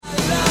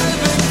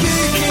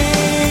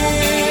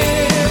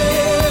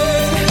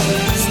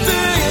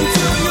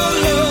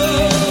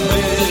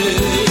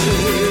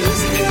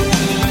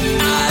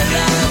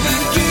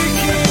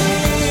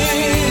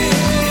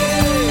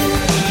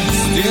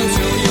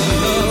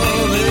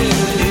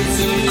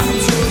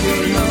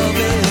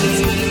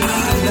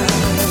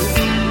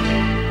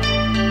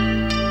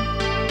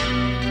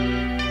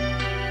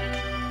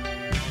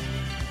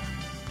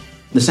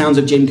The sounds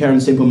of Jim Kerr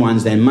and Simple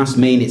Minds then must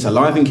mean it's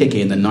alive and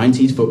kicking, the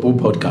 90s Football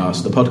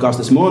Podcast, the podcast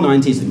that's more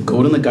 90s than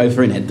Gordon the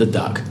Gopher and Ed the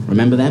Duck.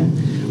 Remember them?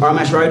 I'm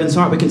Ash Road, and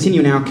tonight we're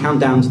continuing our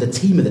countdown to the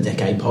Team of the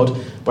Decade pod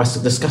by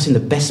discussing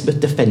the best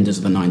defenders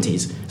of the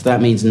 90s. So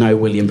that means no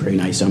William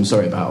Prunet, so I'm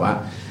sorry about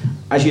that.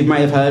 As you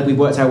may have heard, we've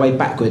worked our way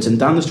backwards and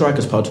done the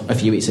Strikers pod a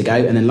few weeks ago,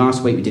 and then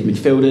last week we did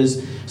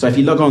midfielders. So if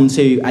you log on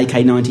to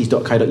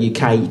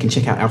ak90s.co.uk, you can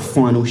check out our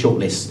final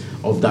shortlist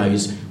of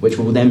those, which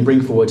will then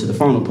bring forward to the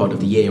final pod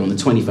of the year on the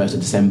 21st of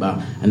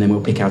December, and then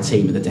we'll pick our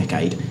team of the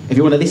decade. If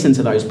you want to listen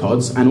to those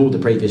pods and all the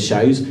previous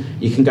shows,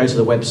 you can go to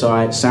the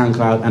website,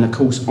 SoundCloud, and of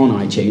course on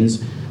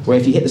iTunes, where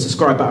if you hit the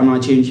subscribe button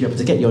on iTunes, you're able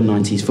to get your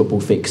 90s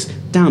football fix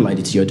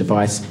downloaded to your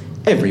device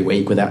every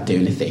week without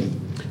doing a thing.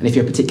 And if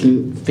you're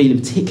feeling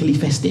particularly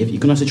festive, you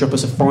can also drop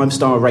us a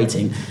 5-star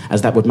rating,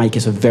 as that would make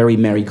us a very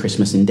Merry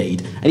Christmas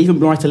indeed. And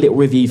even write a little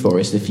review for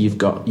us if you've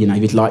got,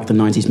 if you'd like the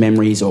 90s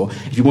memories, or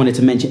if you wanted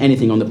to mention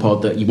anything on the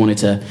pod that you wanted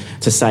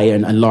to say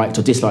and liked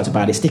or disliked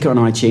about it, stick it on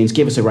iTunes,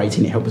 give us a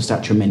rating, it helps us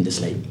out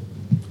tremendously.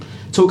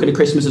 Talking of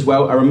Christmas as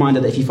well, a reminder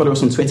that if you follow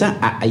us on Twitter,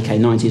 at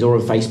AK90s, or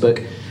on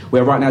Facebook,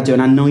 we're right now doing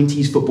our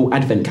 90s football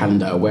advent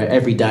calendar, where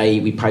every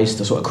day we post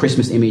a sort of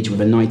Christmas image with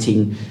a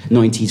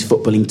 1990s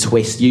footballing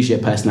twist, usually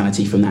a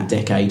personality from that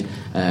decade.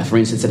 For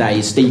instance, today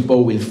is Steve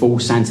Ball in full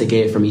Santa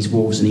gear from his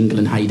Wolves and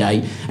England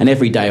heyday, and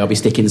every day I'll be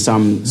sticking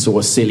some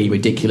sort of silly,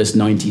 ridiculous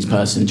 90s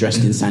person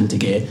dressed in Santa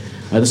gear.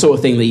 The sort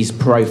of thing these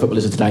pro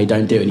footballers of today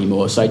don't do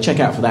anymore. So check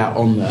out for that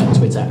on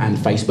Twitter and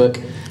Facebook.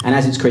 And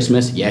as it's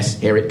Christmas, yes,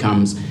 here it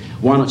comes.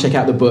 Why not check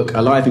out the book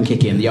Alive and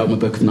Kicking, the ultimate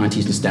book of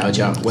 90s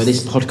nostalgia, where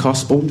this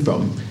podcast spawned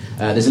from.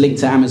 There's a link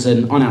to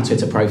Amazon on our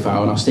Twitter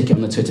profile, and I'll stick it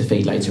on the Twitter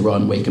feed later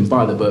on, where you can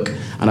buy the book,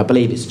 and I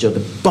believe it's just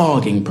the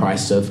bargain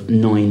price of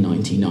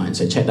 $9.99.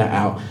 So check that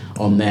out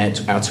on there.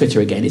 Our Twitter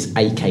again is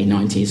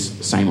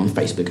AK90s, same on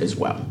Facebook as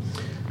well.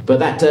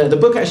 But the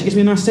book actually gives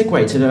me a nice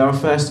segue to our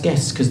first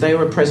guests, because they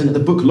were present at the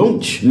book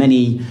launch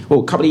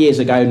a couple of years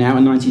ago now, a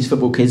 90s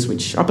football quiz,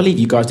 which I believe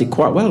you guys did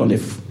quite well on,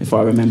 if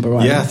I remember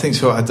right. Yeah, I think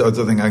so. I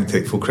don't think I can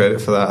take full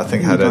credit for that. I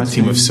think I had a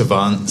team of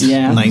savants,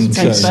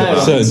 90s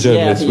savants. Certain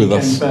journalists with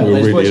us were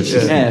really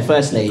interesting. Yeah,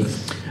 firstly,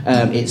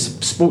 it's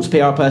sports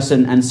PR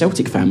person and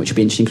Celtic fan, which will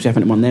be interesting because we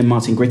haven't one there.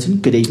 Martin Gritton,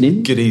 good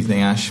evening. Good evening,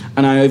 Ash.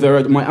 And over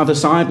at my other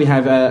side, we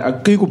have a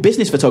Google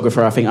business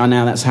photographer, I think.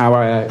 Now that's how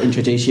I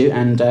introduce you.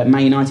 And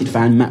Man United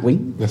fan, Matt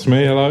Wing. That's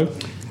me, hello.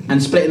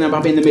 And splitting them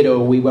up in the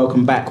middle, we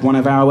welcome back one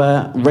of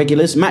our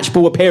regulars, match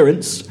ball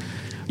appearance,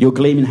 your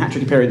gleaming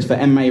hat-trick appearance for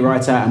MMA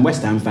writer and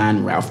West Ham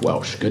fan, Ralph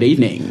Welsh. Good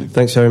evening.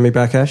 Thanks for having me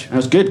back, Ash. That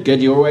was good.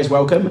 You're always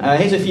welcome.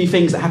 Here's a few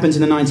things that happened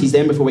in the 90s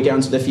then, before we get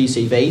on to the few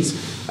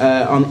CVs.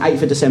 On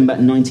 8th of December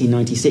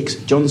 1996,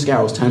 John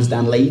Scholes turns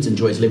down Leeds and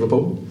joins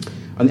Liverpool.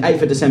 On the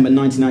 8th of December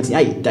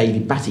 1998,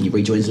 David Batty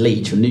rejoins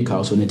Leeds from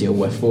Newcastle in a deal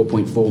worth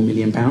 £4.4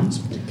 million.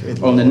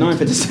 On the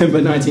 9th of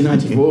December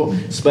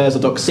 1994, Spurs are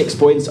docked 6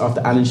 points after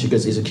Alan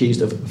Sugars is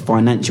accused of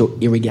financial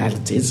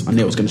irregularities. I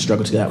knew I was going to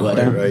struggle to get that word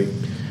out. Right.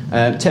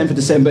 10th of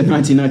December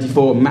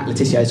 1994, Matt Le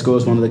Tissier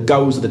scores one of the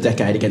goals of the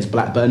decade against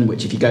Blackburn,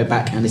 which if you go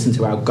back and listen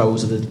to our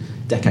goals of the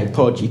decade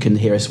pod, you can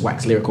hear us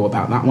wax lyrical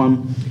about that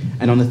one.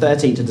 And on the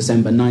 13th of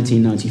December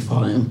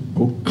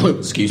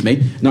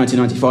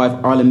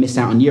 1995, Ireland missed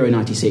out on Euro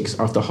 96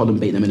 after Holland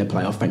beat them in a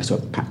playoff thanks to a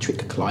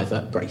Patrick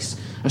Kluivert brace.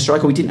 A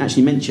striker we didn't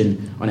actually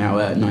mention on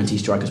our 90s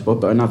Strikers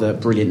pod, but another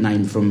brilliant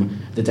name from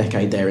the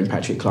decade there in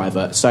Patrick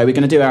Kluivert. So we're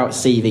going to do our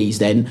CVs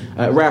then.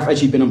 Ralph,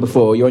 as you've been on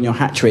before, you're on your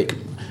hat-trick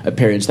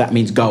appearance, that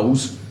means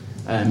goals.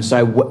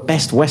 So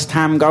best West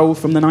Ham goal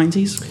from the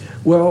 90s?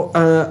 Well,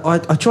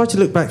 I tried to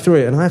look back through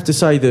it, and I have to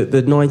say that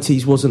the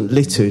 90s wasn't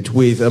littered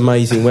with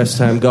amazing West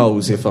Ham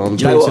goals, if I'm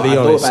totally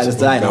honest. I thought about this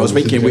today, and I was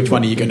thinking, which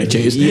one are you going to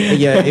choose?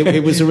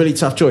 It was a really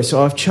tough choice.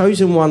 So I've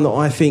chosen one that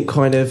I think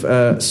kind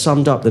of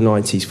summed up the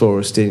 90s for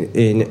us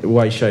in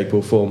way, shape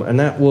or form,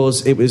 and it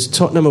was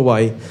Tottenham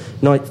away,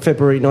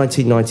 February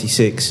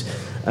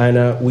 1996.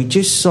 And we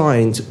just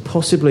signed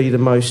possibly the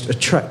most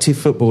attractive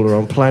footballer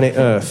on planet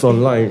Earth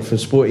on loan from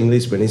Sporting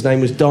Lisbon. His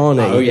name was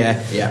Darnay. Oh,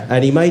 yeah.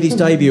 And he made his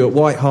debut at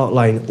White Hart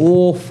Lane.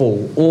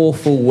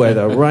 Awful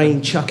weather,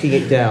 rain chucking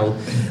it down,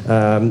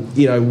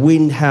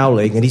 wind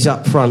howling, and he's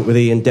up front with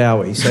Ian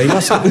Dowie. So he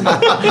must have,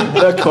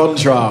 the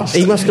contrast.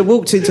 He must have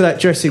walked into that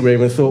dressing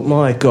room and thought,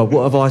 my God,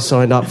 what have I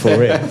signed up for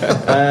here?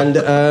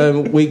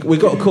 And we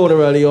got a corner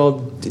early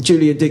on.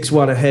 Julian Dix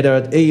won a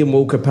header, Ian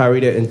Walker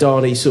parried it, and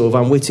Darnay sort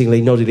of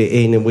unwittingly nodded it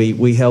in, and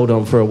we held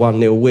on for a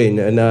 1-0 win.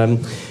 And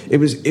it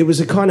was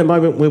a kind of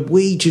moment where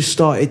we just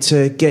started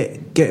to get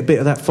a bit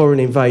of that foreign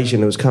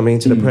invasion that was coming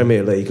into the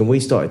Premier League, and we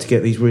started to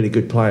get these really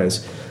good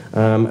players.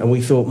 And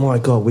we thought, my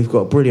God, we've got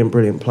a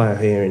brilliant player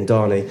here in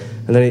Darnay.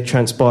 And then it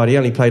transpired he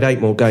only played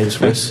 8 more games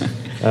for us.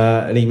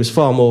 And he was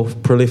far more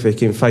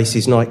prolific in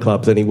Faces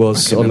nightclub than he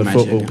was on the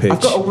football pitch.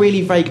 I've got a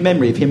really vague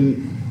memory of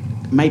him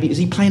maybe, was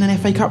he playing an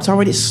FA Cup tie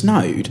when it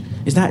snowed?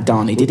 Is that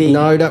Darnie? Did he?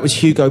 No, that was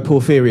Hugo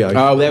Porfirio.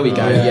 Oh, there we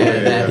go.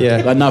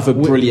 Yeah. Another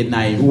brilliant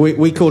name.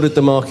 We called it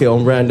the market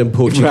on random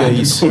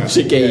Portuguese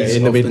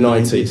in the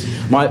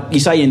mid-90s. You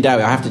say Ian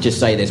Dowie, I have to just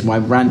say this. My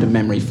random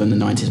memory from the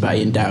 90s about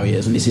Ian Dowie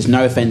is, and this is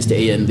no offence to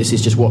Ian, this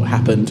is just what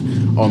happened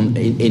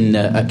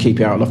at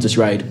QPR at Loftus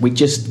Road. We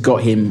just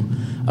got him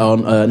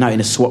in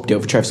a swap deal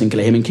for Trevor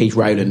Sinclair. Him and Keith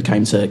Rowland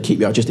came to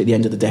QPR just at the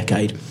end of the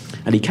decade,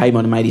 and he came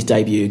on and made his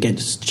debut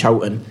against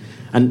Charlton.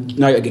 And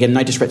no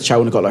disrespect to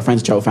Charlton, I've got a lot of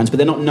friends of Charlton fans, but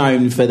they're not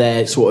known for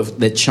their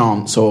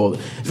chants or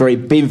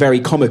being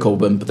very comical.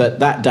 But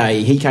that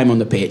day he came on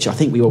the pitch. I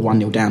think we were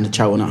 1-0 down to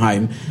Charlton at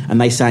home,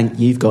 and they sang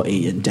 "You've got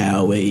Ian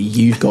Dowie,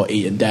 you've got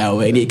Ian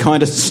Dowie," and it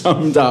kind of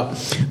summed up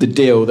the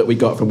deal that we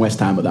got from West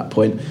Ham at that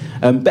point.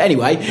 But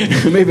anyway,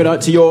 moving on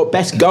to your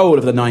best goal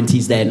of the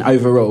 90s then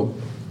overall.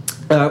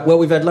 Well,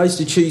 we've had loads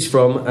to choose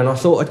from, and I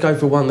thought I'd go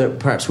for one that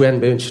perhaps we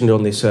hadn't mentioned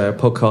on this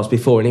podcast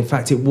before, and in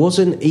fact it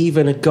wasn't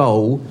even a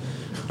goal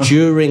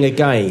during a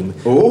game.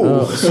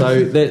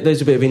 So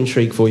there's a bit of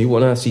intrigue for you.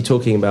 What else are you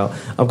talking about?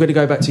 I'm going to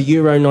go back to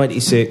Euro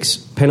 96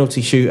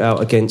 penalty shootout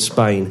against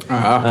Spain.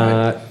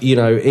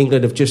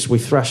 England we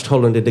thrashed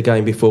Holland in the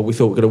game before. We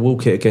thought we were going to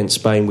walk it against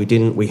Spain. We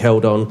didn't. We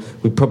held on.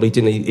 We probably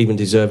didn't even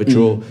deserve a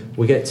draw.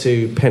 We get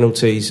to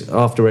penalties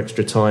after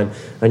extra time,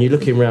 and you're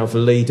looking around for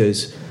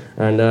leaders.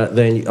 And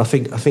then I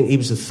think he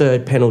was the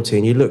third penalty,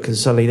 and you look and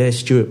suddenly there's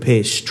Stuart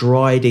Pearce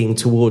striding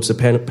towards the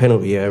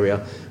penalty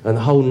area, and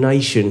the whole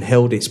nation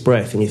held its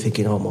breath, and you're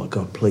thinking, oh my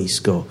God, please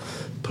Scott,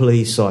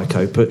 please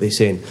Psycho, put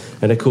this in.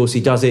 And of course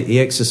he does it. He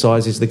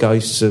exercises the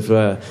ghosts of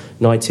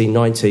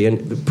 1990,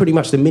 and pretty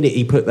much the minute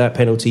he put that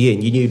penalty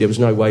in, you knew there was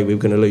no way we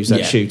were going to lose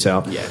that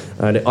shootout.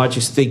 And I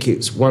just think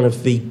it's one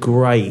of the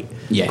great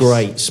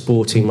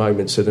sporting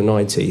moments of the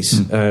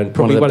 90s, and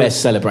probably one of the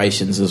best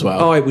celebrations as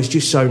well. Oh, it was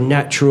just so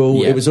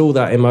natural. It was all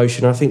that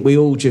emotion. I think we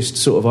all just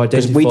sort of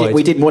identified.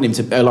 We didn't want him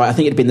to. I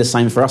think it'd been the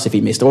same for us if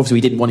he missed. Obviously,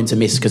 we didn't want him to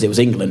miss because it was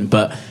England,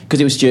 but because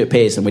it was Stuart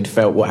Pearce and we'd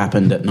felt what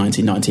happened at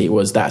 1990, it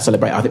was that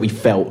celebrate. I think we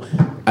felt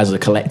as a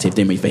collective,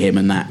 didn't we, for him,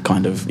 and that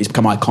kind of it's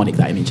become iconic,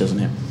 that image,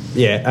 hasn't it?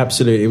 Yeah,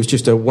 absolutely. It was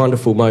just a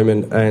wonderful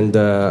moment, and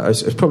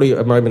it's probably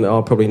a moment that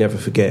I'll probably never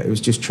forget. It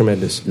was just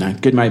tremendous. No,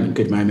 good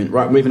moment.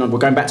 Right, moving on. We're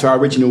going back to our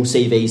original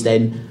CVs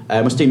then.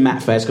 Let's do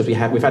Matt first, because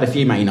we've had a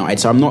few Man United,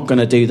 so I'm not going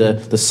to do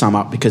the sum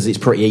up, because it's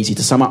pretty easy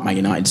to sum up Man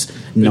United's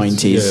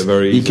 90s.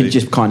 Very easy. You can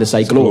just kind of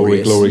say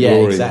glorious. Glory.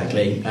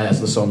 Exactly,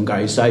 as the song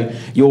goes. So,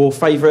 your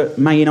favourite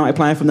Man United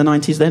player from the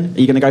 90s then? Are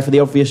you going to go for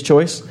the obvious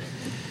choice?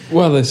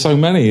 Well, there's so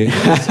many.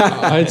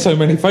 I had so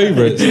many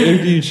favourites. Who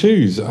do you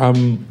choose?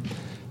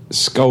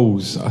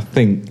 Scholes, I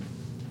think,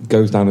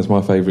 goes down as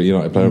my favourite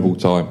United player of all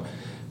time.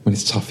 When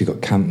it's tough, you've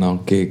got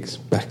Cantona, Giggs,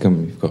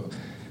 Beckham, you've got...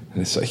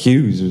 And it's,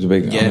 Hughes was a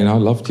big... I mean, I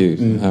loved Hughes.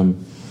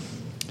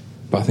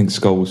 But I think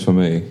Scholes, for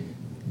me,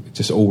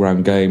 just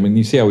all-round game. And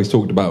you see how he's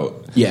talked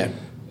about...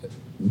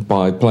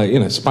 By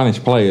Spanish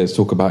players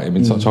talk about him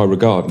in such high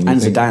regard. And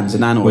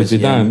Zidane always.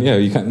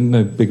 Zidane, you can't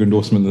no bigger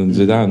endorsement than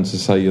Zidane to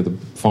say you're the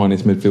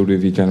finest midfielder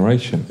of your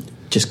generation.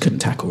 Just couldn't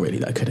tackle really,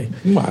 though, could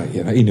he? Well,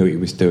 he knew what he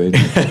was doing.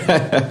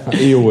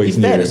 He always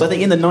knew. Fairness, I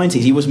think in the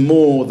 90s he was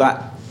more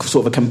that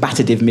sort of a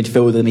combative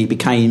midfielder than he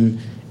became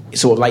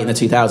sort of late in the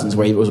 2000s,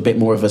 where he was a bit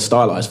more of a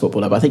stylised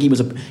footballer. But I think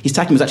his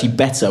tackling was actually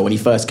better when he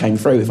first came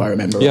through, if I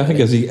remember right. I think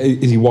as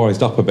he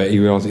wised up a bit, he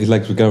realised his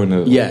legs were going a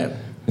little. Yeah.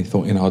 He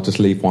thought, I'll just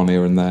leave one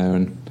here and there.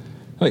 And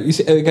you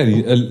see, again,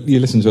 you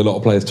listen to a lot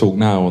of players talk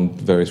now on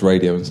various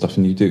radio and stuff,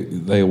 and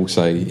they all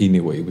say he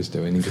knew what he was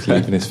doing. He was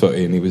leaving his foot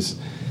in. He was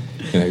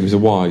a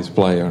wise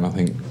player, and I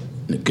think...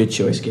 Good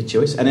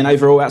choice. And then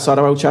overall, outside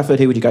of Old Trafford,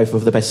 who would you go for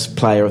the best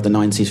player of the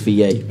 90s for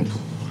you?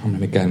 I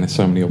mean, again, there's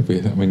so many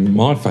obvious... I mean,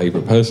 my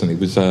favourite, personally,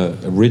 was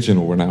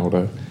original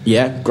Ronaldo.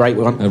 Yeah, great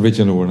one. I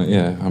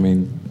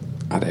mean,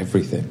 had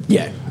everything.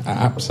 Yeah.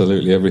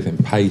 Absolutely everything.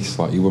 Pace,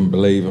 like you wouldn't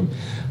believe him.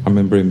 I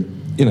remember him...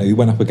 he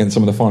went up against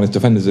some of the finest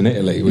defenders in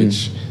Italy,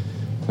 which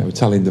they were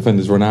Italian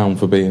defenders renowned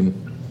for being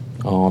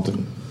hard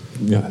and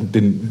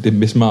didn't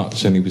miss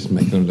much, and he was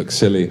making them look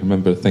silly. I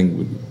remember a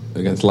thing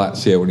against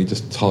Lazio when he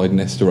just tied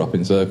Nesta up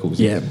in circles.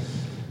 Yeah.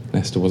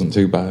 Nesta wasn't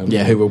too bad.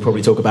 Yeah, who we'll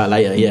probably talk about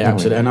later. Yeah,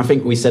 absolutely. And I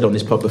think we said on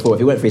this pod before,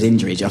 if it weren't for his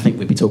injuries, I think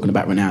we'd be talking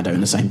about Ronaldo in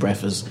the same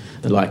breath as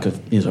the like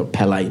of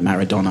Pele,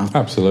 Maradona.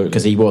 Absolutely.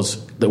 Because he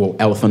was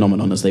El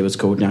Phenomenon, as they was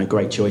called.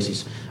 Great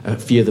choices. A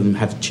few of them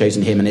have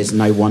chosen him, and it's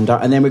no wonder.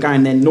 And then we're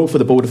going then north of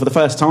the border for the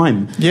first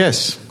time.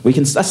 Yes. We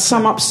can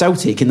sum up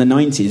Celtic in the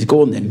 90s.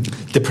 Go on then.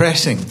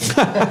 Depressing. It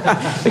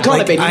can't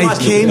have been. I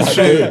came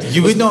through.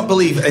 You would not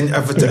believe,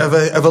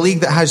 of a league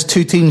that has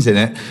two teams in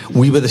it,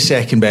 we were the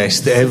second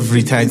best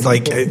every time.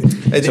 Like,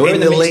 so we're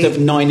in the midst of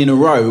 9 in a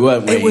row,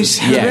 weren't we? It was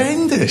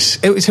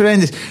horrendous. It was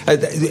horrendous.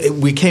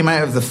 We came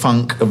out of the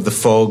funk of the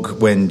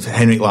fog when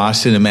Henrik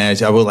Larsson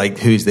emerged. I was like,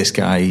 who's this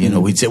guy?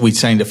 We'd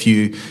signed a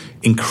few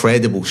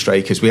incredible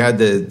strikers. We had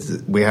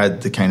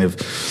the kind of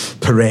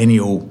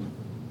perennial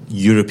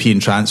European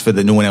transfer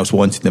that no one else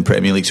wanted in the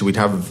Premier League. So we'd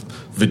have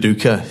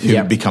Viduka,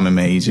 who'd become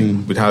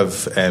amazing. We'd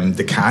have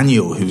Di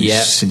Canio,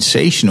 who's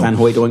sensational. Van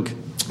Hooijdonk.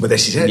 But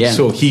this is it. Yeah.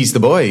 So he's the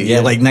boy. Yeah.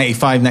 Like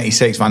 95,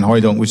 96, Van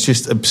Hooijdonk was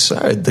just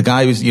absurd. The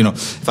guy was,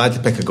 if I had to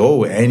pick a goal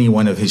with any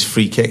one of his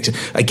free kicks,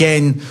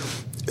 again,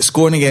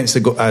 scoring against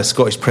the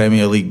Scottish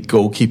Premier League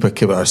goalkeeper,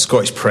 or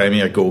Scottish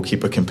Premier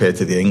goalkeeper compared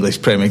to the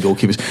English Premier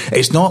goalkeepers,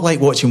 it's not like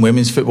watching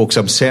women's football, because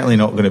I'm certainly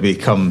not going to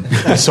become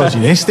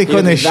misogynistic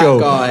on this show.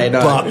 Guy,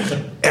 no.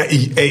 But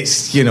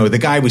it's, the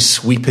guy was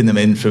sweeping them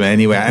in from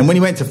anywhere. And when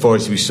he went to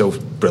Forest, he was so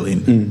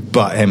brilliant.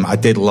 But I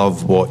did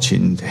love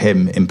watching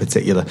him in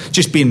particular,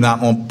 just being that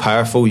more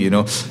powerful.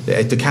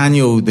 Di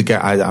Canio, the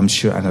guy, I'm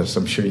sure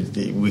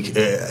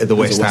the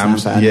West Ham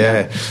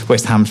fan,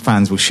 West Ham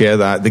fans will share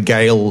that. The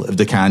guile of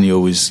Di Canio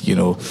was,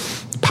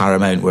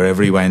 paramount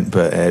wherever he went,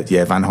 but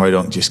Van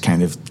Hooijdonk just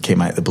kind of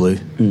came out of the blue.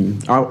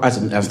 I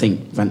think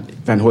Van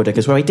Hooijdonk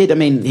as well. He did. I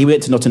mean, he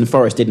went to Nottingham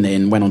Forest, didn't he,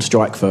 and went on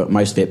strike for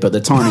most of it. But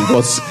the time he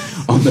was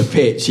on the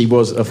pitch, he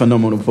was a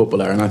phenomenal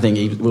footballer, and I think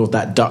he was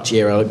that Dutch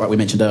era, like we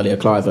mentioned earlier,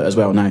 Kluivert as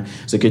well. Now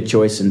it's a good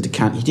choice, and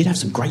he did have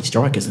some great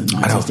strikers in the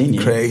 90s, didn't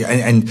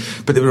you?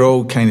 But they were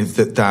all kind of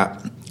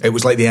that. It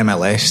was like the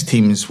MLS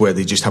teams where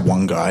they just have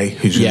one guy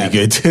who's really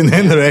good, and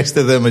then the rest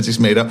of them are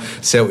just made up.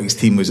 Celtic's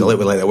team was a little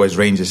bit like that, whereas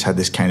Rangers had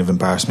this kind of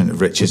embarrassment of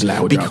riches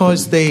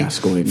because they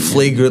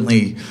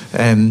flagrantly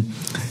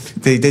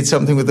they did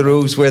something with the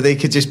rules where they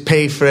could just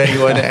pay for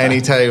anyone at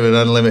any time an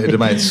unlimited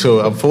amount.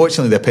 So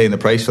unfortunately they're paying the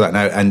price for that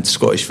now, and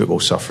Scottish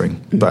football's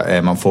suffering. But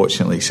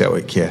unfortunately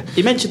Celtic,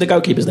 You mentioned the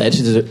goalkeepers there.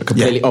 This is a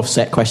completely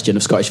offset question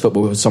of Scottish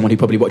football with someone who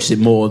probably watches it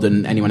more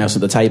than anyone else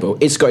at the table.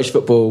 Is Scottish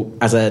football,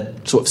 as a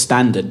sort of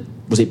standard,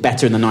 was it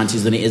better in the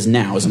 90s than it is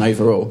now as an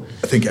overall?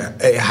 I think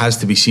it has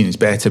to be seen as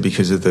better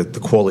because of the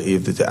quality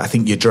of the... I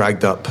think you're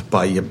dragged up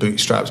by your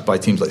bootstraps by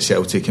teams like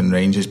Celtic and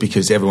Rangers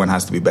because everyone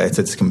has to be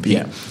better to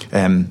compete.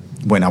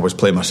 When I was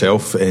playing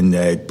myself in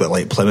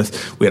like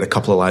Plymouth, we had a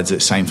couple of lads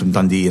that signed from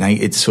Dundee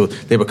United, so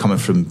they were coming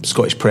from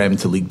Scottish Prem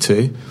to League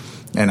 2.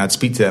 And I'd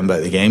speak to them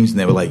about the games, and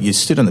they were like, you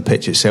stood on the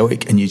pitch at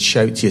Celtic and you'd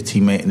shout to your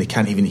teammate and they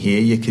can't even hear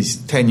you because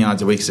 10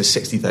 yards away, because there's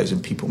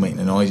 60,000 people making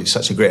a noise. It's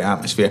such a great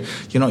atmosphere.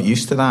 You're not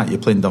used to that.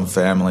 You're playing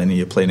Dunfermline, or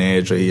you're playing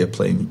Airdrie, you're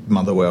playing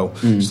Motherwell.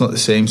 It's not the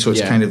same, so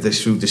it's kind of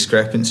this real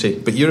discrepancy.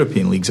 But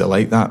European leagues are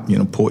like that.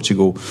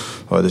 Portugal,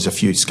 or there's a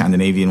few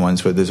Scandinavian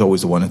ones where there's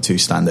always the one or two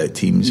standout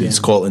teams. In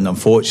Scotland,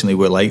 unfortunately,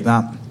 we're like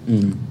that.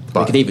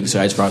 But you could even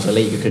say as far as the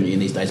league, couldn't you, in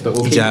these days? But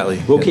we'll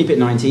keep it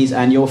 90s.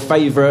 And your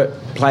favourite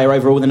player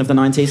overall then of the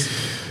 90s?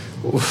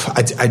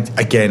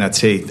 I'd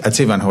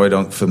say Van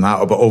Hooijdonk from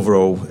that, but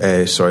overall,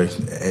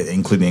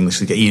 including the English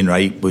League, Ian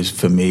Wright was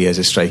for me as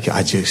a striker.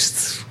 I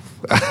just...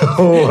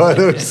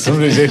 there was some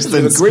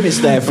resistance. A grimace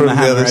there from the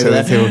other side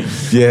of the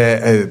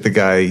table. The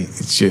guy,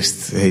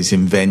 just his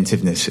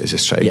inventiveness as a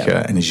striker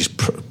and his just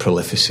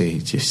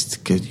prolificity,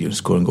 just good,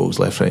 scoring goals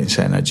left, right, and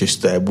centre.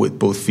 Just with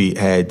both feet,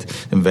 head,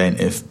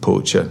 inventive,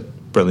 poacher.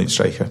 Brilliant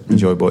striker.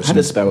 Enjoy watching. Had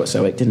a spell at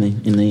Celtic, didn't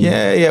he? In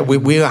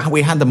the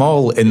we had them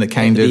all in the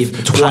kind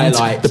of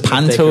twilight, the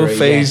panto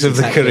phase of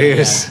the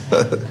careers.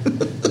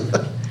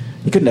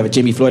 You couldn't have a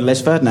Jimmy Floyd, Les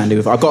Ferdinand.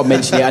 I've got to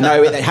mention it. I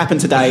know it happened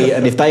today,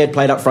 and if they had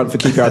played up front for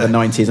QPR in the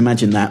 90s,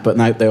 imagine that. But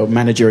no, they're a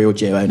managerial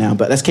duo now.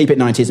 But let's keep it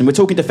 90s. And we're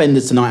talking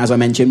defenders tonight, as I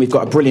mentioned. We've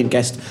got a brilliant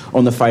guest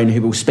on the phone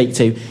who we'll speak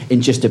to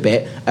in just a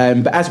bit.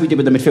 But as we did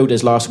with the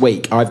midfielders last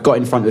week, I've got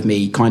in front of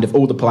me kind of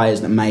all the players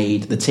that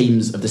made the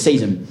teams of the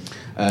season.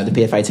 The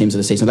PFA teams of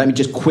the season. Let me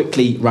just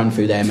quickly run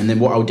through them, and then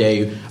what I'll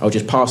do, I'll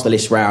just pass the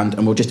list round,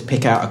 and we'll just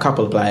pick out a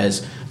couple of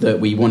players that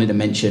we wanted to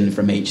mention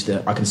from each.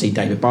 That I can see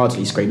David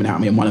Bardsley screaming out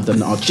at me, and one of them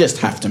that I'll just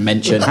have to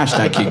mention.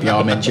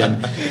 #QPR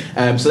mention.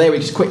 So there we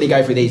just quickly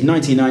go through these.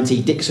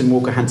 1990, Dixon,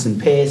 Walker, Hanson,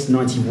 Pearce.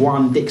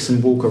 91, Dixon,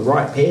 Walker,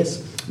 Wright,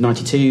 Pearce.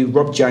 92,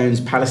 Rob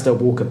Jones, Pallister,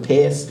 Walker,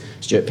 Pearce.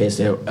 Stuart Pearce,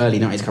 the early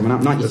 90s coming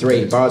up.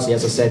 93, Bardsley,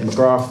 as I said,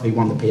 McGrath, who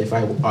won the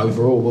PFA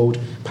overall award.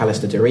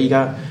 Pallister,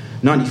 Doriga.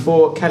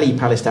 94, Kelly,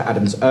 Pallister,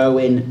 Adams,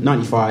 Irwin.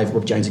 95,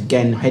 Rob Jones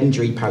again,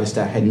 Hendry,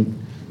 Pallister,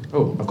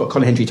 I've got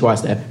Colin Hendry twice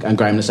there, and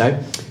Graham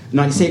Lasso.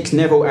 96,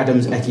 Neville,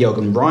 Adams,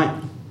 Ekiogun, Wright.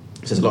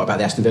 Says a lot about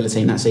the Aston Villa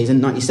team that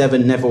season.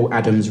 97, Neville,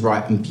 Adams,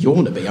 Wright, and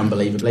Bjornaby,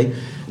 unbelievably.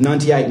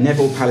 98,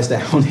 Neville, Pallister,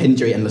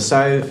 Hendry, and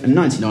Lasso. And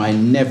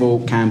 99,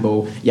 Neville,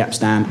 Campbell,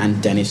 Yapstam,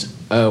 and Dennis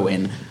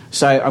Irwin.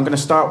 So I'm going to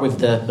start with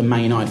the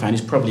Man United fan who's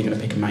probably going to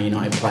pick a Man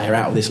United player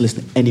out of this list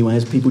anyway,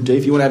 as people do.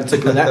 If you want to have a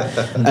tickle at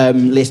that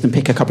list and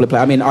pick a couple of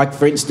players. I mean,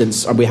 for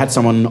instance, we had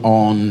someone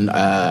on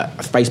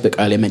Facebook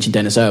earlier mention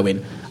Dennis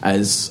Irwin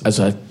as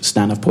a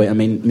stand-off point. I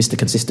mean, Mr.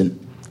 Consistent.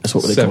 That's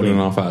what we're calling him.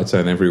 7.5 out of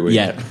 10 every week.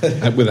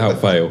 Yeah. Without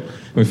fail.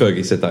 I mean,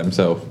 Fergie said that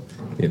himself.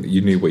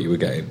 You knew what you were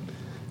getting.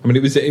 I mean,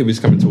 it was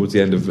coming towards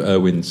the end of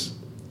Irwin's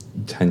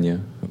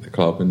tenure at the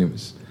club, and he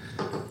was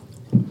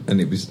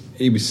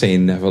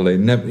seeing Neville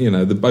in,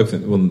 both the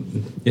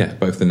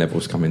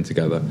Nevilles coming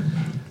together.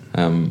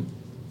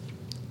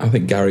 I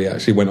think Gary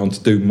actually went on to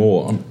do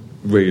more.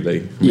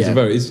 Really, he's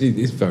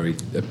very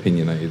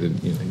opinionated,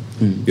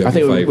 and I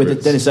think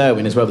with Dennis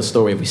Irwin as well, the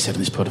story we said on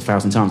this pod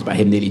 1,000 times about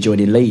him nearly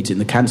joining Leeds in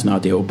the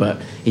Cantona deal, but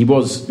he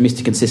was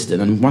Mr.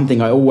 Consistent. And one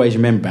thing I always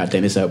remember about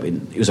Dennis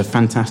Irwin, he was a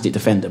fantastic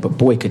defender, but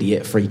boy could he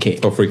hit a free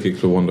kick. Oh, free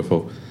kicks were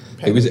wonderful.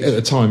 It was at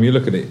the time. You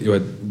look at it. You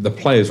had the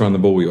players around the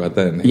ball. You had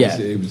then.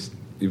 It was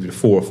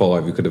 4 or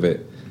 5 who could have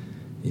hit.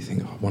 You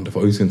think, oh,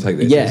 wonderful, who's going to take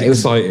this? Yeah, it was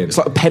exciting. It's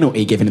like a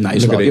penalty giving him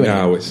that. Look at it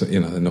now, it's, they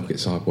knock it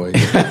sideways.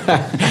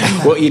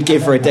 What you'd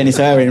give for a Dennis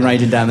Irwin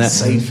raging down there.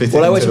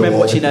 Well, I always remember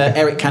watching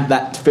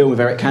that film with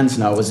Eric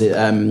Cantona, was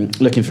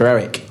it Looking for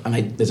Eric?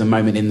 And there's a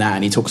moment in that,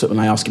 and he talks up,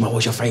 and I ask him,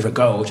 what's your favourite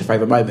goal? What's your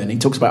favourite moment? And he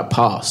talks about a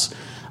pass.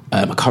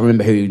 I can't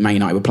remember who Man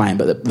United were playing,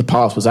 but the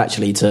pass was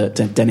actually to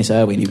Dennis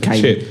Irwin, who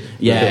came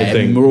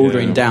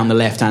maraudering down the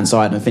left-hand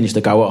side and finished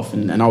the goal off.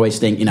 And I always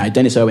think,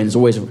 Dennis Irwin's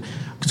always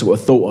sort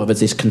of thought of as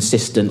this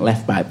consistent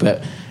left-back,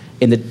 but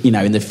in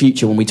the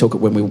future, when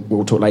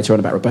we'll talk later on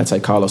about Roberto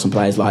Carlos and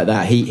players like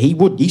that, he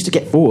used to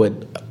get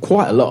forward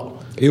quite a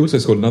lot. He also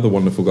scored another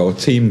wonderful goal, a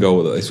team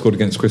goal that they scored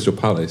against Crystal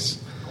Palace,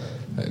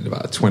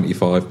 about a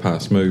 25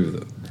 pass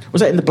move.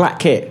 Was that in the black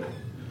kit?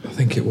 I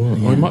think it was.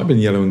 It might have been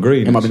yellow and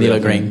green. It might have been yellow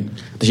and green.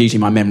 That's usually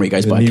my memory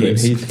goes by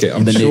kits.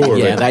 I'm sure.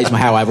 Yeah, that is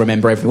how I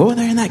remember everything. What were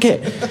they in that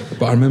kit?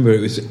 But I remember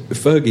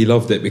Fergie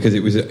loved it because it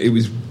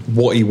was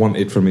what he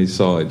wanted from his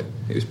side.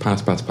 It was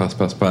pass,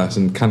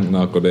 and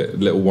Cantona got it, a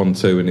little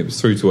 1-2, and it was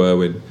through to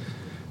Irwin,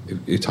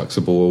 who tucks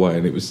the ball away,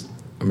 and it was.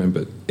 I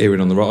remember hearing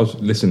I was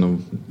listening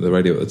on the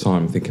radio at the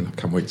time, thinking, I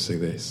can't wait to see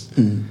this.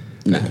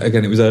 No.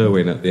 Again, it was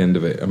Irwin at the end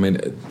of it. I mean,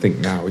 I think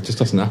now it just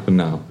doesn't happen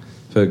now.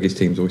 Fergie's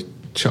teams always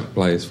chuck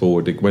players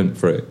forward. They went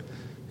for it.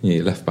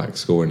 Your left back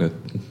scoring a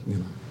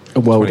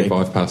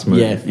 25 pass move.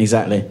 Yeah,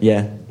 exactly.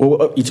 Yeah.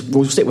 Well,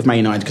 we'll stick with Man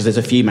United because there's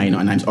a few Man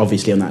United names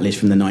obviously on that list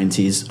from the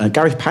 90s.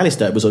 Gareth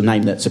Pallister was a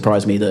name that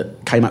surprised me,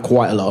 that came out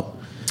quite a lot.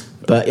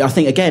 But I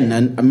think again,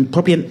 and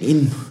probably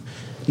in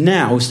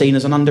now seen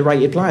as an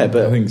underrated player.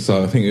 But I think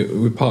so. I think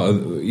we're part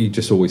of. You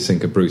just always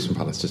think of Bruce and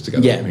Pallister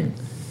together. Yeah. I think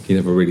you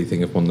never really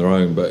think of on their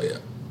own. But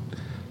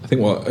I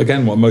think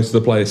what most of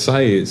the players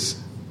say is.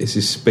 It's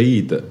his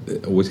speed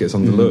that always gets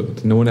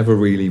underlooked. No one ever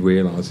really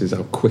realises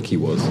how quick he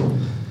was.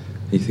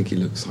 You think he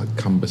looks like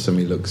cumbersome,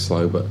 he looks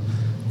slow, but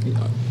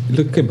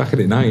looking back at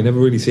it now, you never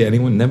really see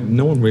anyone.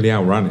 No one really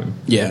outran him.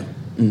 Yeah,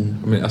 I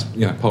mean that's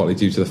partly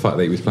due to the fact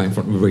that he was playing in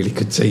front of a really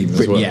good team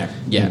as well.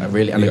 Yeah,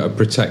 really. He got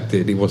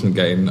protected. He wasn't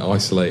getting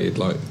isolated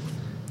like.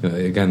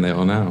 Again, they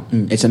are now.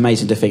 It's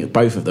amazing to think that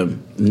both of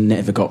them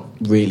never got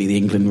really the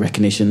England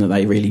recognition that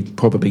they really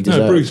probably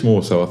deserve. No, Bruce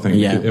more so, I think.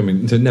 Yeah. I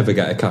mean, to never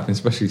get a cap,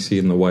 especially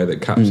seeing the way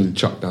that caps are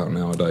chucked out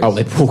nowadays. Oh,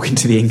 they'd walk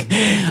into the England.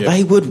 Yeah.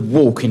 They would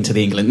walk into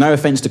the England. No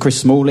offence to Chris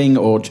Smalling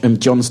or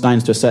John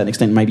Stones to a certain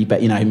extent, maybe,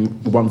 but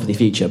one for the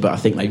future. But I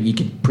think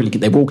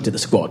they walk into the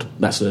squad.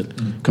 That's a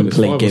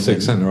complete given. 5 or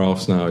 6 centre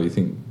halves now. You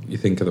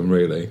think of them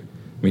really.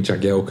 I mean,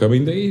 Jagielka. I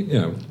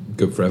mean,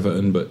 good for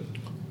Everton, but.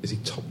 Is he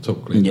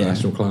top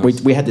international class?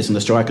 We had this on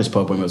the Strikers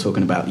pod when we were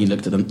talking about, you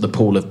looked at the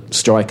pool of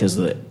strikers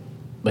that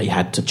they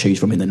had to choose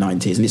from in the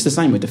 90s, and it's the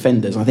same with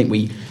defenders. I think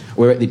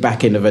we're at the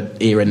back end of an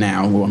era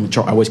now.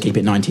 I always keep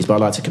it 90s, but I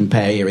like to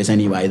compare eras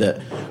anyway,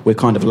 that we're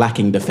kind of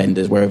lacking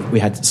defenders, where we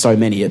had so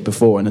many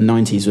before, and the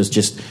 90s was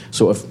just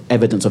sort of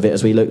evidence of it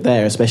as we look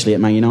there, especially at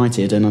Man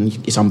United, and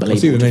it's unbelievable. I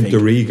see the name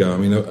Doriga.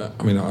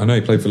 I mean, I know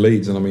he played for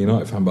Leeds, and I'm a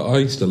United fan, but I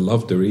used to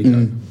love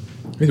Doriga.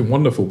 He's a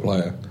wonderful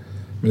player.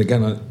 I mean,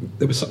 again,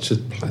 there was such a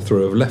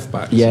plethora of left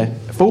backs. Yeah,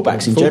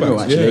 full-backs in general,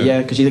 actually.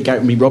 Yeah, because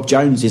Rob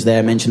Jones is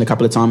there, mentioned a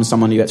couple of times,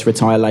 someone who had to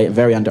retire late,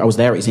 I was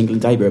there at his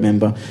England debut,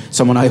 remember.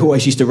 Someone I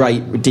always used to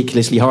rate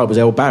ridiculously hard was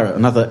El Barrett,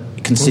 another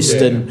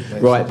consistent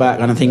right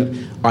back. And I think,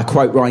 I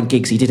quote Ryan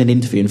Giggs, he did an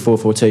interview in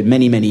 442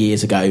 many, many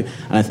years ago,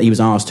 and he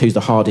was asked who's the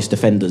hardest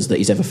defenders that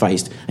he's ever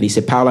faced. And he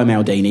said Paolo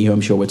Maldini, who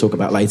I'm sure we'll talk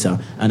about later,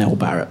 and El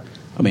Barrett.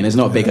 I mean, there's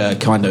not a bigger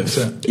kind of,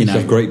 Some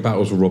great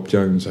battles with Rob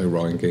Jones,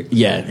 Ryan Giggs.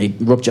 Yeah,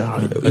 Rob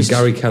Jones. And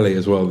Gary Kelly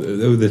as well.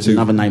 They were the two.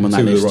 Another name on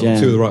that list, Two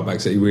of the right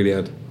backs that he really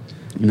had.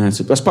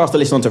 So let's pass the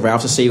list on to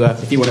Ralph to see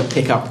if you want to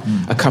pick up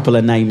a couple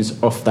of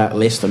names off that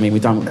list. I mean, I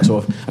don't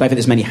think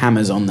there's many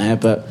hammers on there,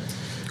 but...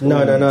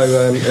 No.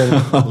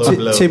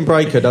 Tim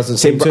Breaker doesn't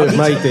seem to have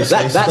made this.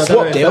 That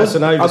swap deal.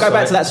 I'll go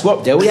back to that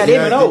swap deal. We had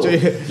him and all.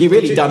 You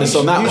really done us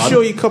on that one. You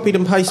sure you copied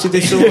and pasted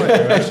this all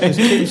right? Because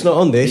Tim's not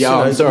on this. Yeah,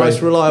 I'm sorry.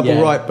 Most reliable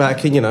right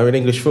back in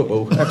English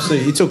football.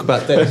 Absolutely. You talk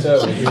about Dennis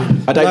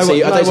Irwin. I don't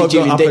see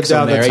Julian Dix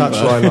on there either.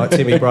 Touchline like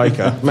Timmy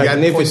Breaker.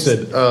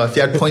 Magnificent. If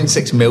you had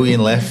 0.6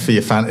 million left for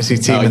your fantasy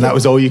team and that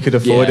was all you could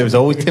afford, it was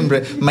always Tim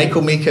Breaker.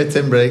 Michael Meeker,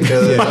 Tim Breaker.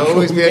 There'd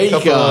always be a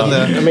couple on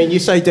there. I mean, you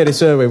say Dennis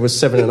Irwin was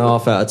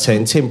 7.5 out of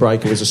 10. Tim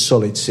Breaker was a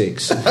solid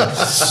 6.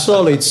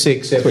 Solid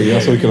 6 every year.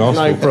 That's what we can ask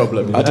No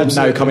problem. I didn't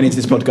know coming into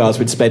this podcast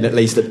we'd spend at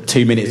least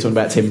 2 minutes talking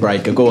about Tim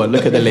Breaker. Go on,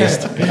 look at the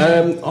list.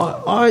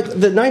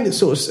 The name that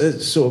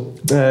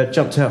sort of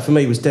jumped out for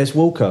me was Des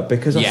Walker,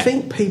 because I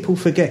think people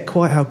forget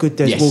quite how good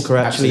Des Walker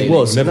actually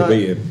was. Never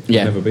beat him.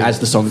 Yeah,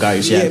 as the song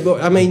goes. Yeah,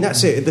 but I mean,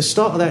 that's it. At the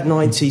start of that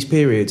 90s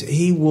period,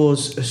 he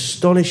was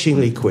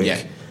astonishingly quick.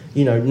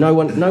 Yeah. No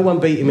one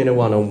beat him in a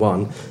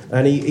one-on-one,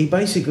 and he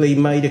basically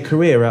made a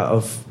career out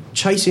of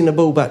chasing the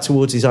ball back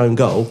towards his own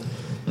goal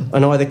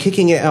and either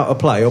kicking it out of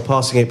play or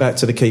passing it back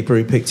to the keeper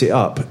who picked it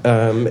up.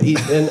 And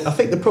I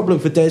think the problem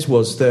for Des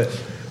was that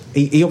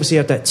he obviously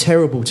had that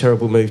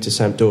terrible move to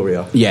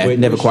Sampdoria. Yeah, which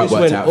never quite just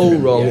worked went out. all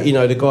wrong. Yeah. You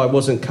know, the guy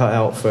wasn't cut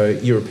out for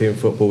European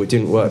football. It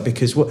didn't work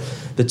because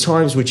the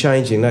times were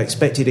changing. They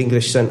expected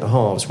English centre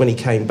halves. When he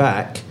came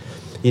back,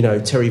 you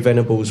know, Terry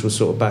Venables was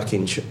sort of back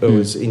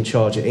was in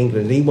charge of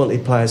England. He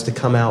wanted players to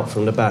come out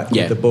from the back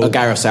with the ball.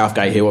 Gareth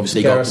Southgate, who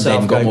obviously got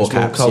more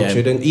caps.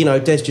 Cultured, and you know,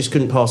 Des just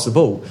couldn't pass the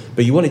ball.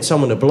 But you wanted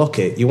someone to block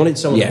it. You wanted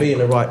someone to be in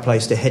the right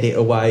place to head it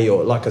away,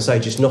 or like I say,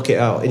 just knock it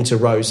out into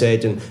Rose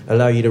Head and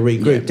allow you to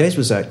regroup. Des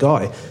was that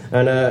guy,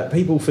 and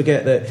people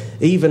forget that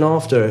even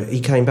after he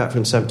came back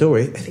from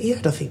Sampdoria, he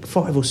had, I think,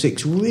 5 or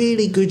 6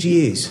 really good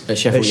years at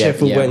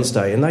Sheffield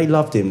Wednesday, and they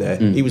loved him there.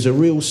 He was a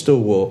real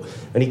stalwart,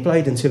 and he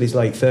played until his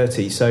late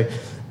 30s. So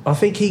I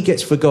think he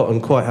gets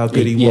forgotten quite how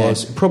good he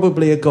was.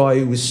 Probably a guy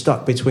who was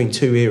stuck between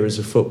 2 eras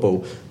of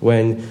football,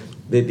 when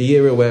the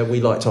era where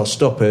we liked our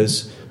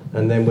stoppers,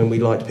 and then when we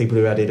liked people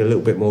who added a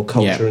little bit more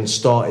culture and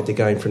started the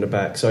game from the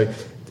back. So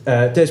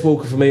Des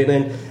Walker for me. And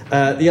then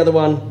the other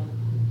one,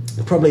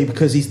 probably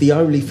because he's the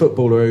only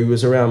footballer who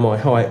was around my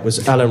height,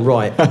 was Alan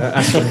Wright at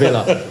Aston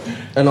Villa.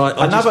 And I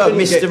another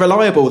Mr.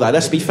 Reliable, though,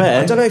 let's be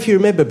fair. I don't know if you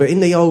remember, but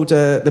in the old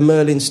the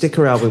Merlin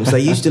sticker albums, they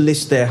used to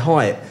list their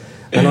height.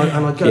 And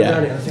I go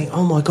down it and I think,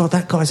 oh my God,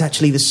 that guy's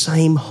actually the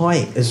same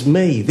height as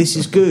me. This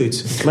is good.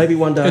 Maybe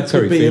one day I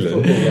could be a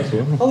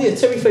footballer. Oh yeah,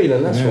 Terry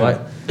Phelan, that's right.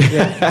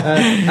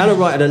 Yeah. Alan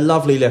Wright had a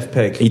lovely left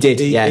peg. He did,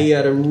 He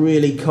had a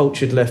really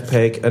cultured left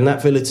peg, and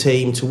that Villa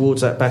team towards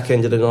that back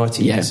end of the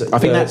 90s. Yeah, I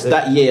think that's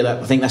that year.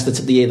 I think that's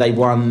the year they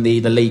won the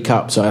League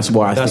Cup. So that's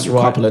why I think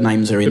a couple of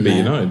names are in there.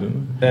 United,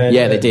 didn't they?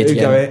 And, they did.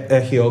 Ugo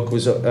Ehiogu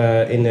was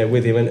in there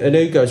with him, and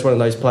Ugo's one of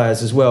those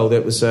players as well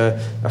that was a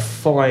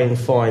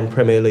fine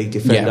Premier League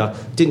defender.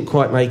 Didn't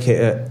quite make it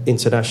at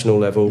international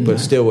level, but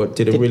still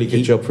did a really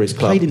good job for his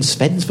club. Played in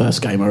Sven's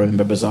first game, I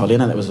remember, bizarrely. I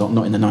know that was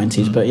not in the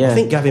 90s, but yeah. I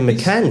think Gavin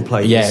McCann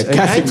played.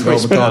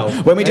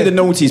 When we do the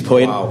noughties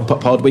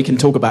pod, we can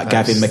talk about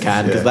Gavin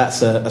McCann, because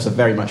that's a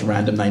very much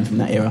random name from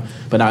that era.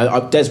 But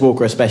no, Des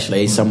Walker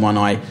especially is someone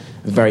I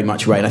very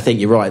much rate. I think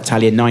you're right.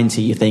 Italian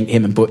 90, you think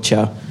him and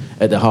Butcher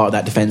at the heart of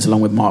that defence,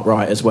 along with Mark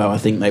Wright as well. I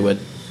think they were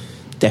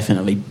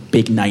definitely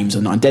big names.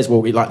 And Des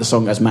Walker, like the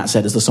song, as Matt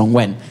said, as the song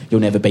went,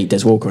 you'll never beat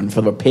Des Walker. And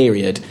for a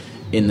period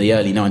in the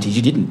early 90s,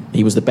 you didn't.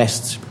 He was the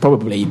best,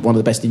 probably one of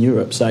the best in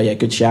Europe. So yeah,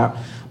 good shout.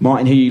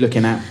 Martin, who are you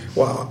looking at?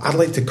 Well, I'd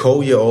like to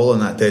call you all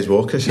on that Des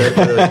Walker shout,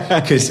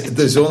 because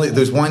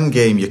there's one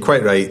game. You're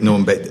quite right.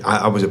 No, but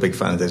I was a big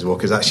fan of Des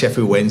Walker. That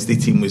Sheffield Wednesday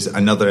team was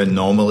another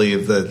anomaly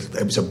of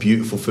it was a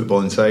beautiful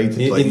footballing side. In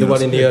the early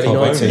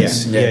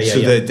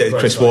 90s.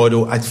 Chris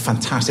Waddle had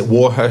fantastic.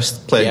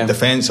 Warhurst played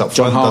defence up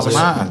front. Doesn't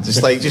matter.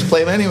 Just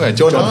play him anywhere.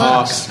 John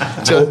Harkes.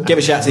 Give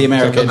a shout to the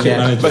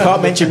Americans. But I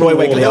can't mention Roy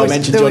Wegley. I'll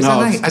mention John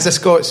Harkes. As a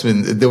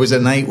Scotsman, there was a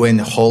night when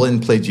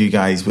Holland played you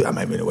guys. I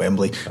might have been at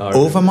Wembley.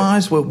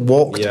 Overmars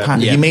walked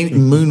past. You mean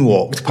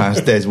moonwalked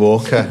past Des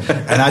Walker,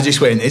 and I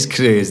just went, his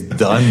career is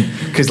done,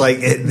 because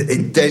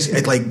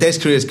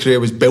Des' career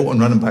was built on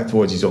running back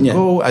towards his own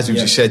goal, as we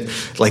just said,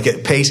 like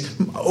at pace.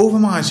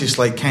 Overmars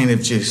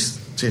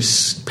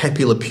just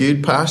Pepe Le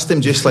Pew past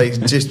him, just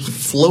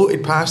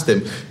floated past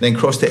him, then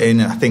crossed it in.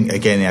 And I think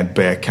again he had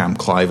Bergkamp,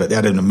 Clive. They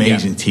had an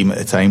amazing team at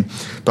the time,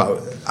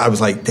 but I was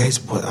like,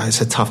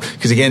 it's a tough,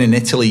 because again in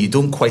Italy you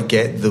don't quite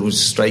get those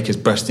strikers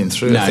bursting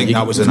through. I think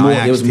that was an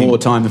Ajax There was team. more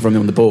time from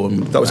him on the ball.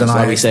 And that was an like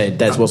Ajax. we said,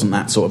 Des wasn't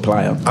that sort of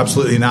player.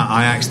 Absolutely, and that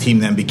Ajax team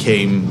then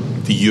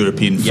became the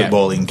European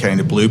footballing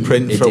kind of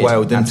blueprint for a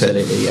while, didn't it?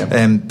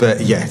 Absolutely,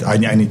 but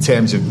and in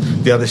terms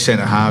of the other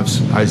centre halves,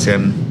 as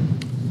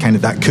kind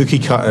of that cookie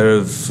cutter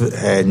of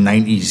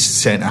 90s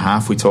centre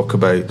half, we talk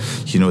about,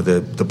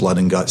 the blood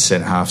and guts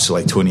centre half, so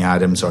like Tony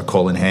Adams or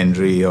Colin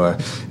Hendry or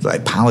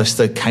like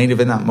Pallister, kind of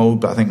in that mode.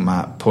 But I think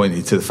Matt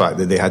pointed to the fact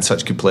that they had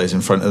such good players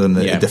in front of them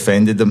that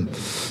defended them.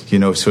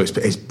 So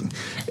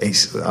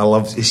it's I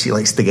love, you see,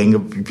 like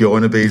Stig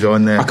Bjornaby's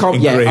on there. I can't.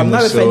 I'm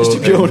no offence to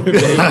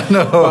Bjornaby.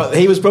 No, but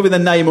he was probably the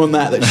name on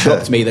that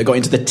shocked me. That got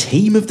into the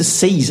team of the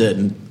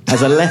season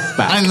as a left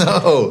back. I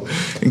know,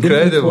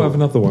 incredible. Didn't we have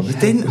another one? You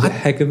didn't.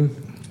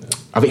 Hagen.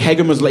 I think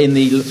Hagen was in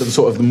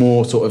the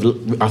more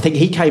I think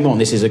he came on.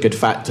 This is a good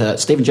fact.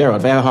 Steven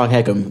Gerrard, Verhard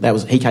Hagen.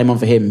 He came on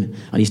for him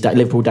on his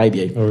Liverpool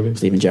debut. Oh, really?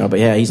 Steven Gerrard, but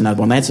yeah, he's another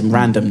one. They had some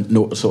random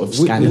sort of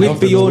scandals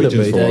with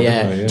Bjornaby.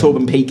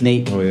 Torben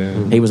Peaknik. Oh, yeah.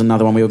 He was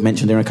another one we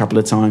mentioned there a couple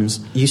of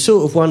times. You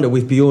sort of wonder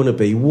with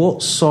Bjornaby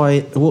what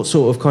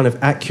sort of kind of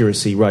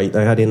accuracy rate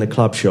they had in the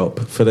club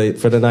shop for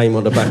the name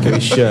on the back of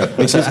his shirt.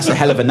 That's a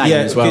hell of a name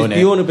as well, isn't it?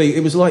 Bjornaby,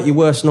 it was like your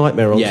worst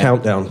nightmare on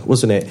Countdown,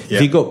 wasn't it? Yeah.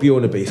 If you got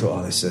Bjornaby, you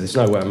thought, there's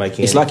no way I'm making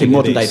it. It's like in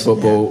modern day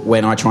football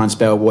when I try and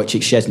spell Wojciech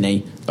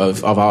Szczesny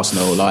of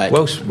Arsenal. Like,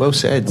 well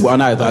said. Well, I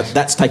know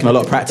that's taken a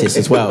lot of practice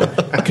as well,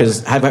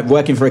 because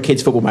working for a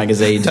kids' football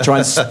magazine to try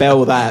and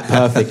spell that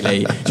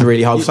perfectly is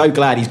really hard. I'm so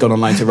glad he's gone on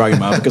loan to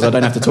Roma, because I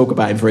don't have to talk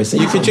about him for a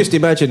season. You could just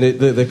imagine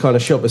the kind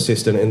of shop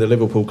assistant in the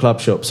Liverpool club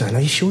shop saying, "Are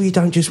you sure you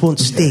don't just want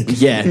Stig?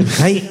 Yeah.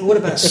 Hey, what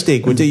about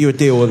Stig? We'll do you a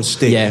deal on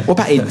Stig." Yeah. What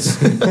about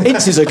Ince?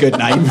 Ince is a good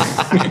name.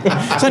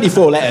 It's only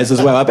 4 letters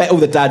as well. I bet all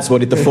the dads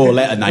wanted the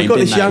 4-letter name. We've got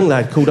this young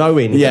lad called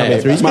Owen coming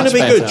Smith. He's going to be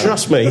good,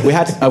 trust me. We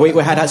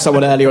had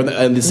someone earlier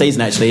in the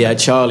season, actually,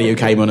 Charlie, who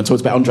came on and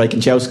talked about Andrei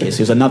Kanchelskis,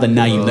 who's another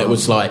name that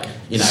was like,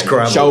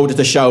 shoulder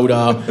to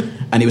shoulder,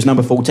 and it was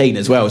number 14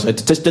 as well. So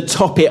just to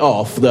top it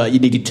off, you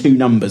needed 2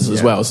 numbers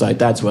as well. So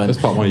Dad's one. That's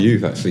part of my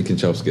youth, actually,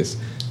 Kanchelskis.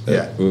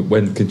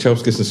 When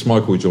Kanchelskis and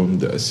Schmeichel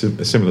joined at a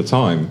similar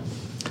time,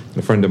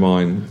 a friend of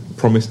mine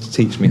promised to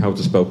teach me how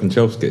to spell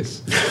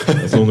Kanchelskis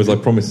as long as I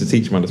promised to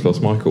teach him how to spell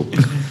Schmeichel.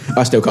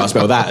 I still can't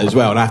spell that as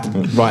well, and I have to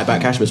write it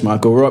back Kasper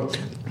Schmeichel. Right.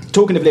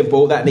 Talking of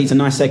Liverpool, that leads a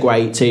nice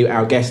segue to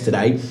our guest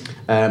today.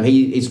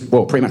 He is,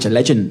 pretty much a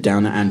legend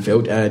down at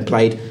Anfield.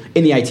 Played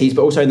in the 80s,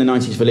 but also in the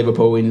 90s for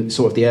Liverpool in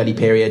sort of the early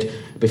period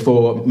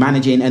before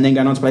managing and then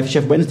going on to play for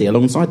Sheffield Wednesday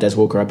alongside Des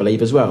Walker, I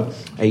believe, as well.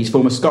 He's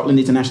former Scotland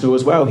international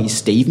as well. He's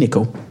Steve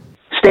Nicol.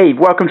 Steve,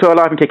 welcome to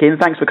Alive and Kicking.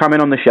 Thanks for coming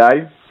on the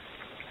show.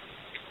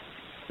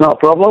 Not a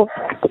problem.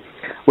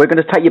 We're going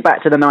to take you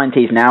back to the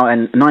 90s now,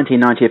 and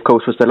 1990, of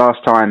course, was the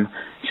last time,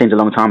 seems a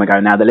long time ago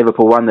now, that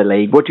Liverpool won the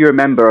league. What do you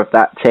remember of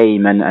that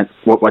team and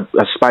what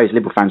I suppose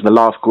Liverpool fans, the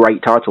last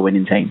great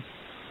title-winning team?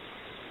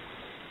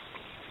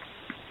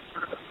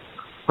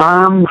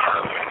 To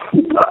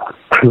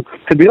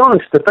be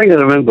honest, the thing I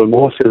remember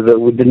most is that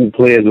we didn't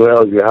play as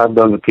well as we had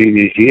done the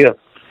previous year.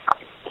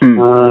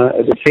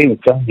 At the same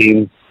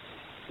time,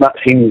 that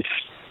seems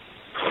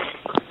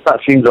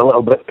a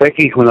little bit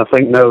picky when I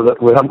think now that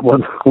we haven't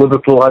won.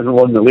 Liverpool hasn't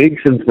won the league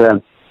since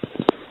then.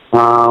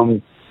 I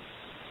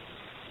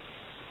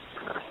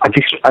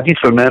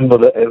just remember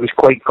that it was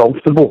quite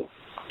comfortable.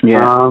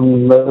 Yeah.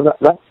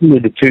 That's really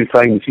the two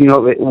things. We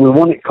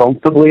won it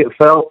comfortably. It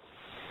felt,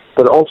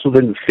 but it also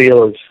didn't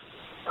feel as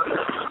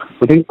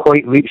we didn't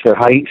quite reach their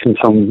heights in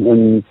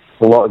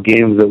a lot of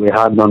games that we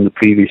had on the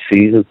previous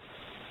season.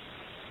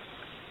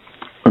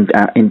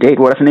 Indeed.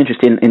 Well, that's an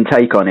interesting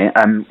take on it.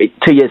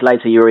 2 years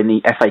later, you were in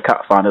the FA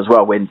Cup final as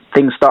well, when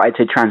things started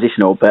to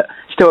transitional, but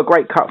still a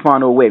great cup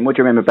final win. What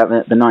do you remember about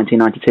the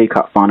 1992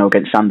 cup final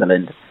against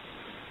Sunderland?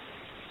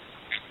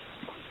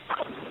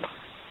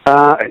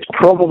 It's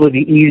probably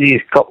the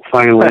easiest cup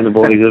final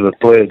anybody's ever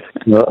played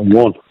and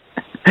won.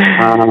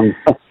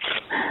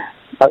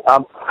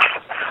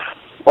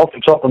 Off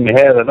the top of my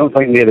head, I don't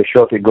think they had a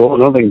shot at goal. I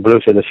don't think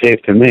Bruce had a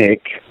save to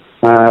make.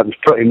 It was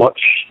pretty much,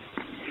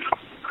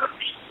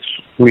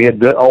 we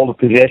had all the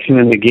possession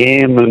in the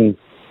game, and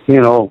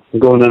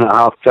going in at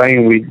half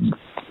time,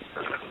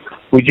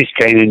 we just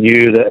kind of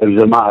knew that it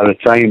was a matter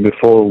of time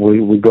before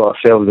we got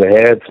ourselves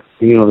ahead.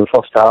 The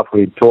first half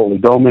we totally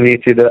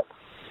dominated it.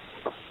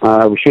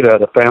 We should have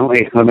had a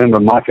penalty. I remember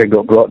Maka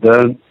got brought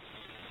down,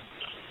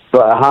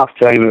 but at half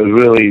time it was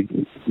really,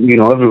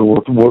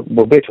 everyone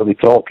we're basically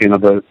talking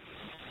about,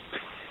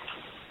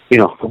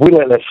 if we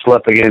let this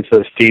slip against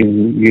this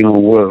team,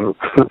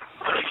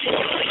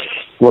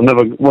 we're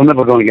never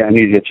going to get an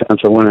easier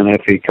chance of winning an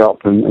FA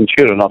Cup. And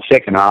sure enough,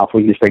 second half,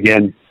 we just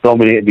again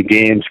dominated the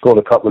game, scored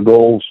a couple of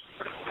goals,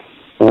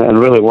 and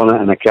really won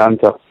it in a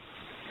canter.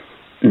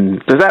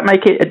 Does that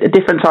make it a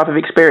different type of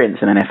experience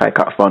in an FA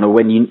Cup final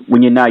when you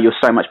know you're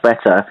so much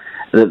better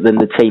than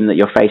the team that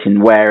you're facing?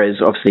 Whereas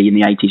obviously in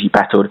the 80s you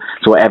battled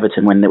to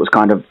Everton when it was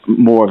kind of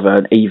more of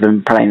an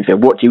even playing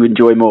field. What do you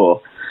enjoy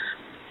more?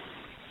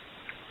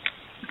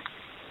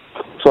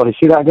 Sorry,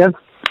 see that again?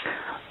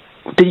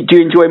 Do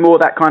you enjoy more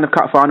that kind of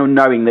cup final,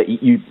 knowing that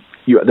you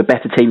the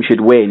better team should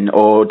win,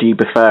 or do you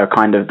prefer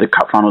kind of the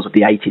cup finals of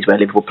the 80s where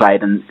Liverpool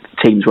played and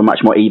teams were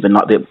much more even,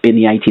 like in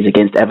the 80s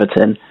against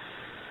Everton?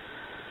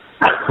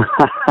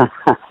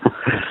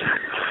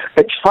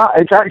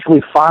 It's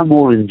actually far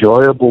more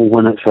enjoyable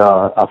when it's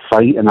a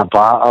fight and a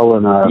battle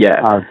and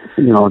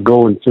a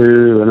going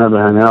through and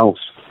everything else.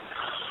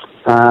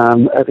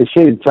 At the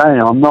same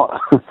time, I'm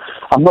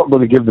not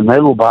going to give the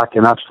medal back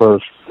and ask for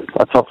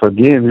a tougher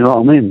game. You know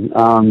what I mean?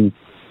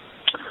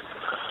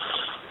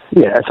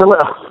 It's a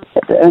little,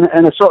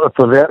 in a sort of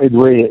perverted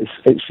way.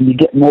 It's you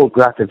get more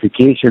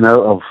gratification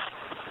out of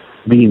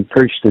being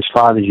pushed as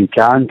far as you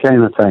can,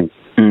 kind of thing.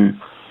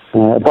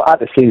 But at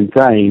the same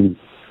time,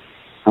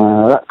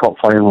 that cup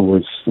final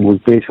was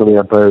basically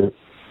about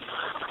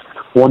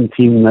one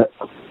team that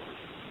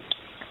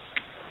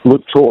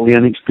looked totally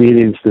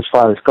inexperienced as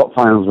far as cup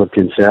finals were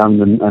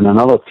concerned, and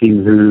another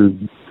team who,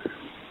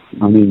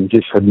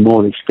 just had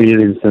more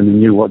experience and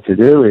knew what to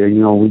do.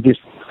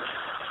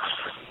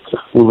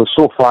 We were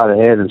so far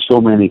ahead in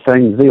so many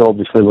things. They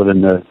obviously were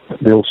in the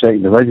old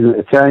second division at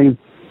the time.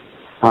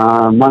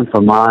 Man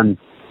for man,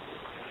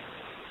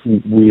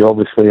 we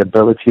obviously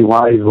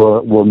ability-wise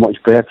were much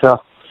better,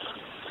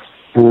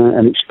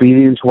 and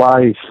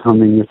experience-wise,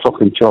 you're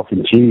talking chalk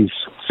and cheese.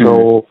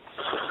 So,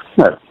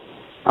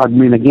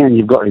 again,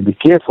 you've got to be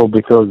careful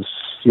because,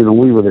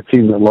 we were the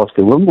team that lost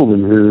to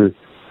Wimbledon who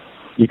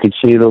you could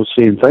say those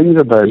same things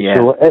about. Yeah.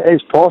 So it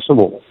is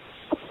possible.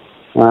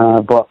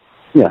 But,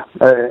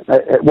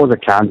 it was a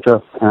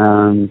canter.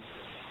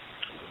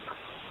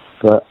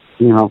 But,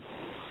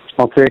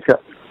 I'll take it.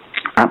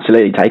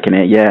 Absolutely taking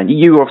it, yeah.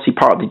 You were obviously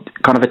part of the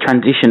kind of a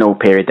transitional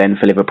period then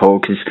for Liverpool,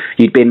 because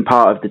you'd been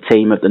part of the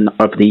team of the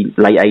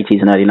late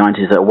 80s and early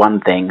 90s that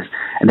won things,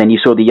 and then you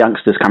saw the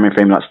youngsters coming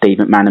through like Steve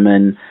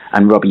McManaman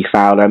and Robbie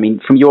Fowler. I mean,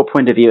 from your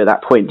point of view at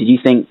that point, did you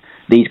think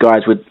these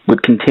guys would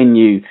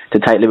continue to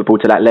take Liverpool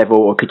to that level,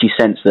 or could you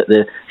sense that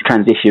the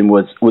transition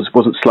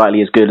wasn't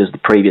slightly as good as the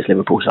previous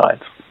Liverpool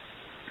sides?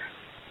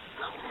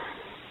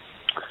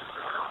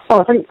 Well,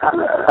 I think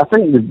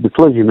the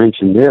players you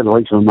mentioned there, the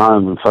likes of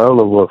McManaman and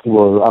Fowler,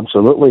 were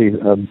absolutely,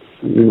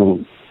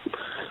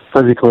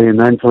 physically and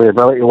mentally,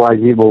 ability-wise,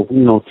 able, to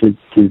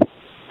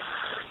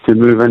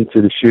move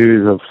into the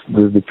shoes of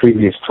the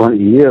previous 20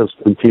 years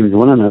when teams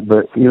winning it.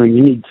 But you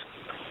need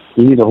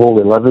a whole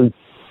 11.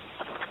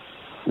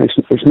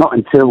 It's not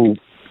until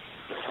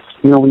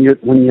when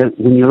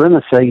you're in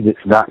a side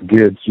that's that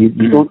good,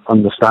 you don't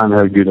understand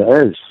how good it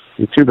is.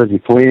 You're too busy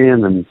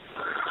playing and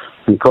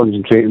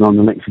concentrating on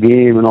the next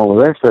game and all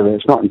the rest of it.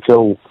 It's not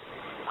until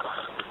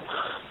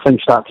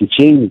things start to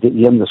change that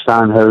you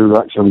understand how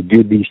actually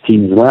good these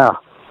teams were.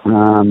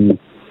 And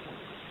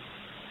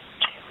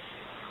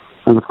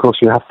of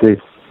course you have to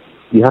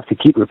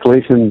keep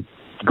replacing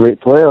great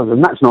players,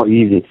 and that's not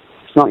easy.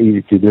 It's not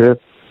easy to do.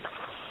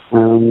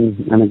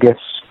 And I guess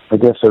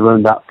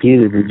around that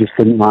period we just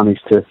didn't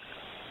manage to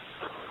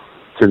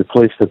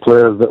replace the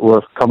players that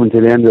were coming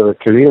to the end of their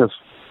careers.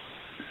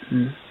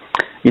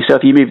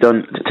 Yourself, you moved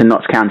on to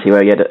Notts County,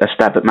 where you had a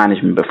stab at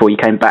management before you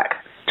came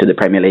back to the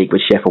Premier League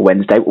with Sheffield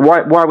Wednesday.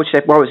 Why was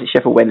it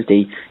Sheffield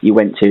Wednesday you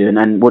went to,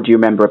 and what do you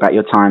remember about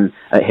your time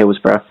at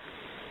Hillsborough?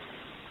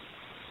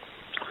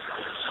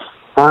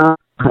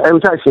 It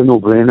was actually a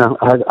no-brainer.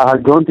 I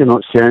had gone to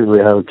Notts County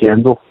with Howard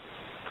Kendall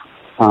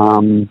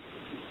to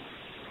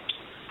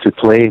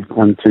play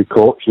and to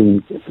coach,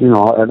 and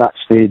at that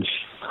stage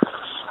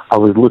I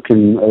was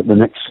looking at the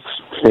next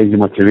stage of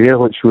my career,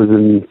 which was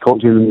in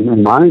coaching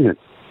and managing.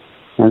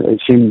 And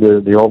it seemed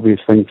the obvious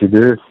thing to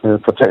do,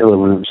 particularly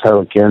when it was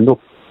Howard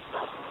Kendall,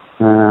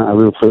 a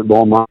real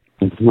football man.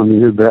 I mean,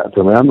 who better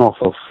to learn off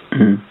of?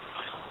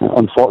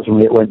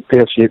 Unfortunately, it went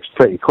pear-shaped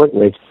pretty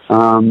quickly.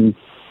 And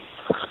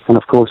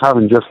of course,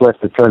 having just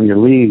left the Premier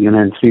League and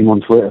then 3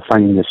 months later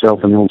finding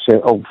yourself in the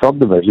old third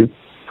division,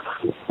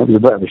 it was a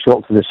bit of a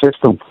shock to the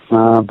system.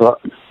 But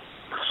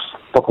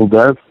buckled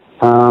down.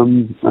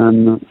 And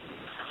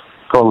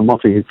Colin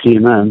Murphy, who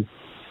came in,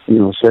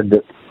 said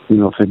that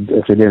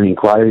if they had any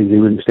inquiries, he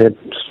would instead,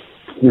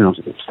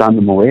 stand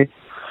them away.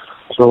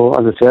 So,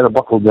 as I said, I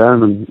buckled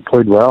down and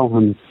played well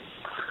and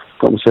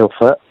got myself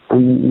fit.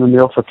 And when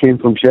the offer came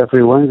from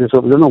Sheffield Wednesday, so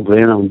it was a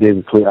no-brainer when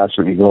David Clayton asked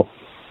me to go.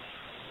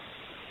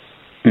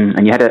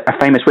 And you had a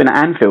famous win at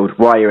Anfield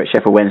while you were at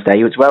Sheffield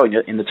Wednesday as well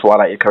in the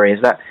twilight of your career.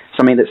 Is that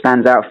something that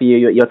stands out for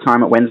you at your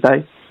time at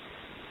Wednesday?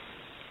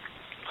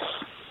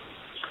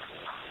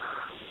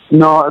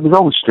 No, it was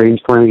always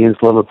strange playing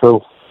against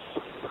Liverpool.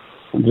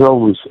 It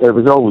was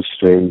always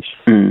strange.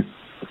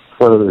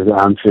 Whether it was at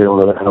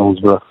Anfield or at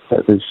Hillsborough,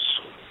 it was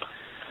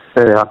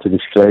very hard to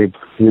describe.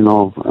 You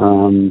don't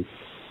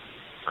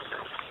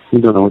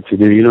know what to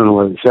do. You don't know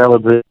whether to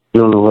celebrate.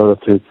 You don't know whether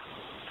to.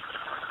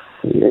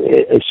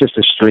 It's just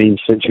a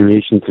strange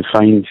situation to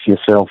find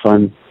yourself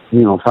in.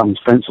 Having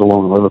spent so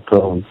long at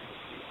Liverpool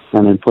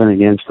and then playing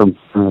against them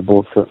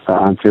both at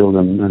Anfield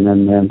and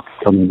then them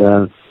coming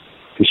down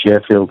to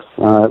Sheffield.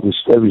 It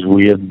was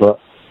weird, but.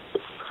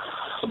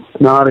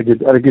 No, I had a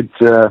good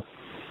 2.5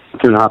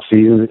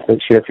 seasons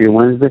at Sheffield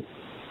Wednesday.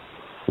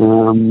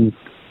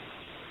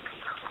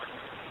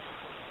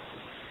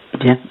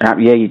 Yeah,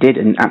 you did,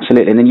 and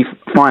absolutely. And then you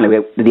finally,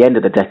 at the end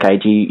of the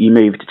decade, you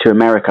moved to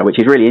America, which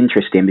is really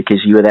interesting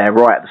because you were there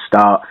right at the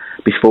start,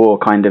 before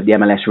kind of the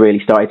MLS really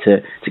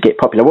started to get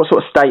popular. What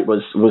sort of state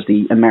was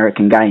the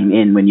American game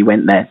in when you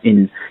went there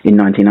in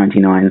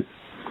 1999?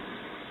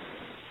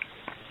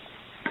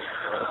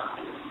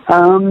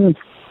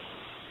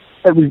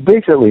 It was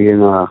basically in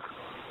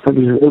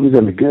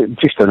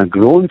a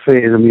growing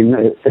phase. I mean,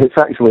 it's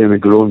actually in a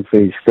growing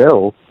phase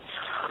still,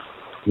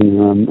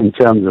 in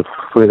terms of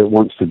where it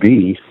wants to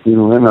be.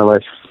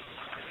 MLS,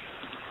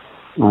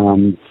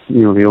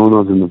 the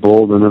owners and the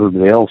board and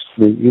everybody else,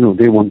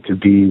 they want to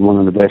be one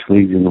of the best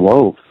leagues in the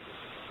world.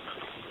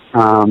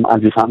 I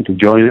just happened to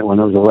join it when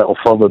I was a little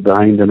further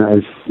behind than it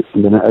is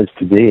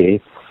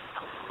today.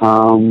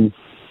 It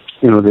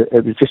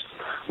was just.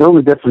 The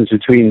only difference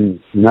between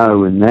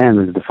now and then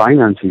is the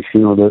finances.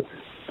 That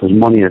there's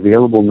money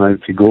available now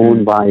to go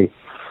and buy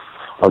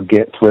or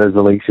get players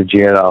the likes of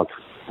Gerrard.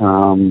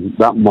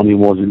 That money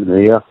wasn't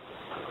there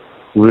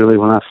really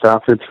when I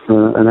started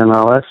in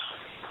MLS.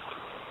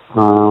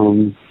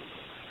 I'm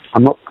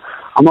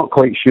not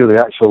quite sure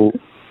the actual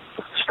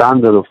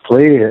standard of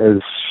play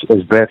is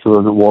better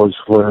than it was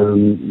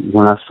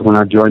when I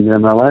joined the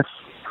MLS.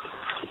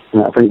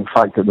 And I think the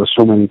fact that there's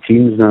so many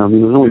teams now. I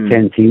mean, there's only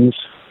 10 teams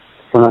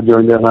when I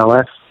joined the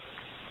MLS.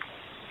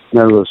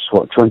 Now there's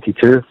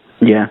 22.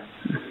 Yeah.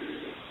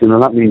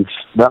 That means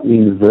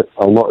that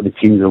a lot of the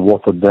teams are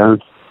watered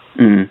down.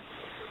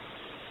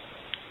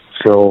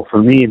 So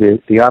for me,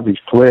 the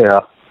average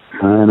player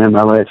in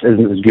MLS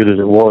isn't as good as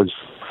it was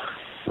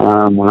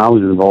when I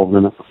was involved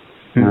in it.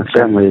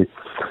 Certainly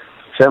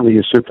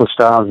your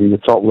superstars and your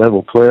top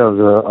level players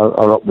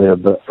are up there,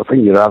 but I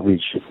think your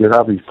average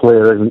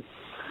player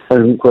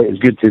isn't quite as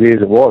good today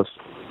as it was.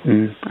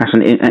 That's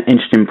an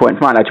interesting point.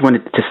 Mike, I just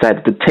wanted to say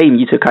that the team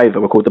you took over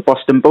were called the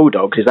Boston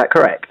Bulldogs. Is that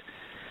correct?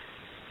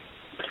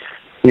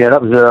 Yeah,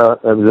 that was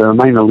a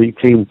minor league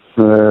team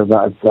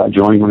that I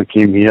joined when I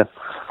came here.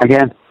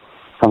 Again,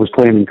 I was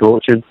playing and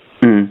coaching,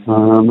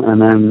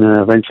 and then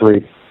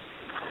eventually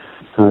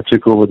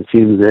took over the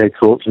team as the head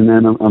coach, and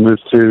then I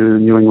moved to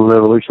New England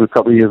Revolution a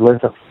couple of years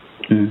later.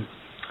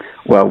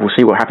 Well, we'll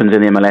see what happens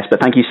in the MLS, but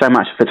thank you so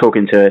much for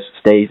talking to us,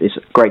 Steve. It's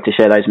great to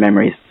share those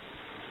memories.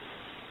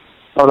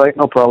 All right,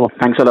 no problem.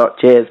 Thanks a lot.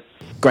 Cheers.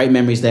 Great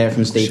memories there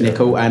from Steve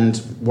Nicol, and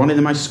one of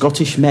the most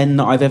Scottish men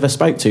that I've ever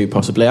spoke to,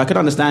 possibly. I could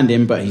understand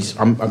him, but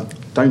I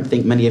don't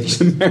think many of his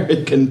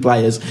American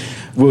players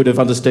would have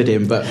understood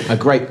him, but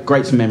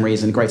great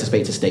memories and great to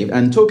speak to Steve.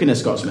 And talking to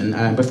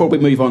Scotsman, before we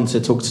move on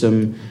to talk to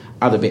some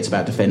other bits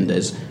about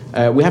defenders,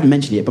 we haven't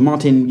mentioned it, but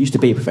Martin used to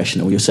be a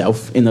professional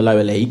yourself in the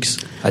lower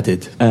leagues. I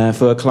did.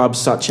 For clubs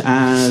such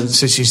as...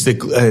 So she's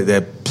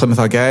the Plymouth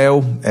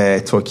Argyle,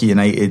 Torquay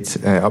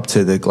United, up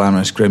to the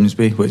glamorous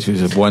Grimsby, which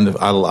was a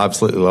wonderful... I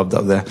absolutely loved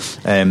up there.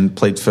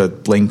 Played for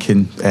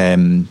Lincoln,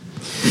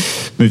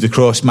 moved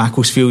across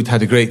Macclesfield,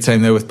 had a great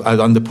time there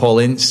under Paul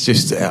Ince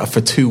just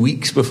for 2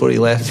 weeks before he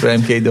left for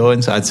MK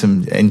Dons. I had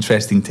some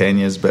interesting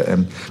tenures, but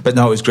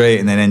no, it was great,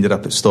 and then ended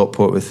up at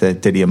Stockport with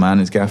Didier Mann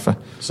as gaffer.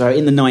 So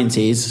in the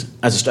 90s,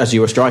 as you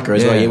were a striker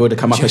as well, you would have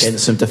come up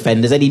against some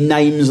defenders. Any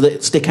names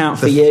that stick out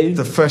for you?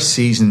 The first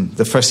season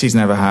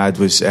I ever had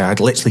was I'd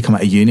literally come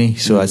out of uni,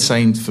 so I'd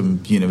signed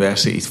from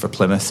university for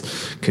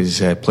Plymouth because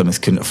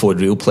Plymouth couldn't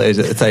afford real players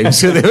at the time,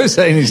 so they were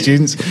signing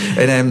students,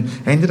 and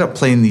I ended up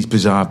playing these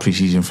bizarre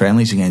pre-season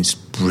friendlies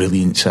against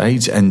brilliant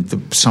sides,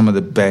 and some of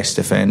the best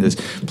defenders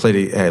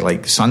played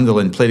like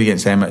Sunderland played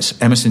against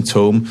Emerson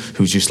Thome,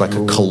 who was just like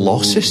a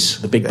colossus,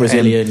 the big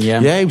Brazilian.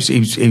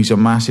 He was a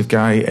massive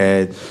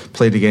guy.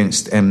 Played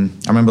against I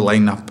remember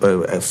lining up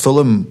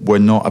Fulham were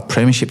not a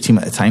Premiership team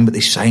at the time, but they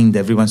signed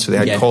everyone, so they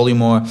had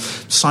Collymore,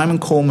 Simon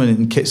Coleman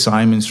and Kit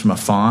Simons from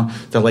afar.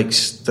 They're like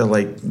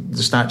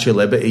the Statue of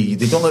Liberty.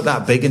 They don't look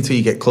that big until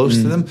you get close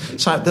to them,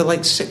 so they're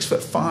like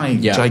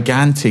 6'5",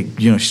 gigantic,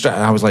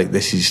 I was like,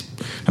 this is,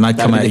 and I'd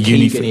come out of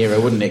uni era,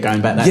 wouldn't it,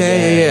 going back that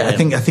I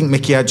think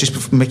Mickey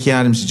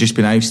Adams had just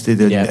been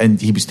ousted,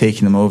 and he was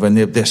taking them over, and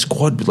their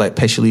squad with like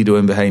Pescalito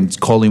in behind,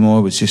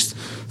 Collymore was just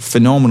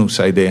phenomenal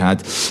side they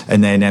had.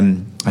 And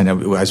then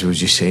as I was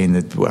just saying,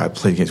 that I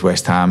played against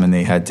West Ham, and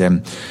they had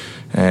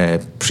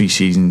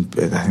pre-season,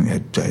 I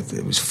think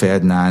it was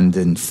Ferdinand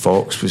and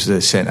Fox was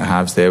the centre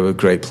halves. They were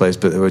great players,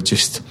 but they were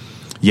just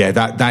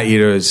that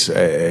era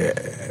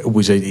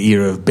was an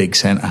era of big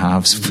centre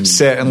halves,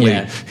 certainly.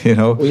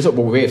 Well, you thought,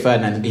 Rio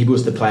Ferdinand, he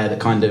was the player that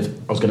kind of,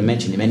 I was going to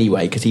mention him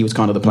anyway, because he was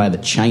kind of the player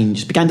that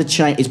began to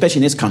change, especially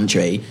in this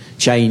country,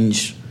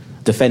 change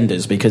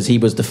defenders, because he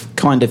was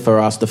for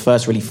us the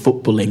first really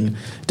footballing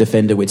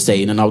defender we'd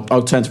seen. And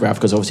I'll turn to Ralph,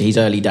 because obviously his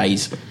early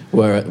days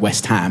were at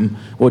West Ham.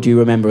 What do you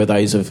remember of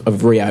those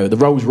of Rio, the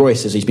Rolls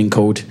Royce as he's been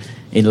called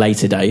in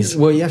later days?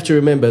 Well, you have to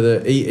remember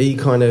that he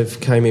kind of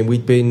came in.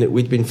 We'd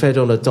been fed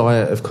on a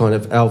diet of kind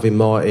of Alvin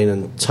Martin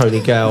and Tony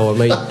Gale. I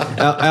mean,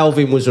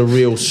 Alvin was a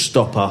real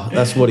stopper.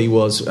 That's what he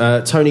was.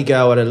 Tony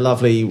Gale had a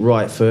lovely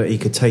right foot. He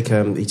could take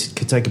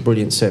a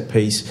brilliant set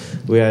piece.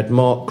 We had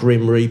Mark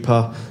Grim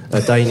Reaper,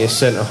 a Danish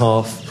centre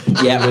half.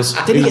 Yeah,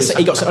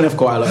 he got sent off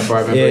quite a lot, if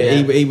I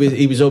remember.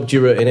 He was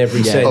obdurate in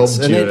every sense.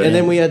 And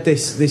then we had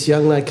this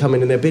young lad come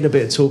in, and there'd been a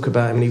bit of talk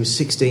about him, and he was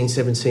 16,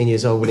 17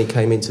 years old when he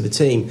came into the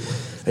team.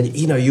 And,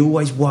 you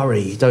always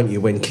worry, don't you,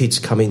 when kids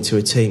come into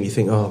a team, you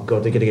think, oh,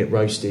 God, they're going to get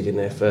roasted in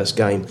their first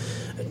game.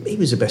 And he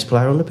was the best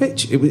player on the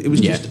pitch. It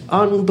was just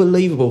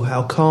unbelievable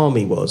how calm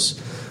he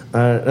was.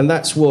 And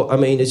that's what, I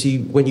mean,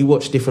 when you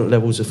watch different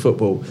levels of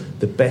football,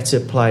 the better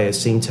players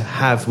seem to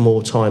have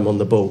more time on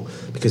the ball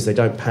because they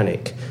don't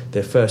panic.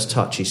 Their first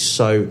touch is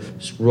so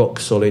rock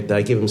solid,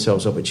 they give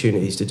themselves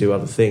opportunities to do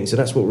other things. And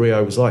that's what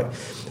Rio was like.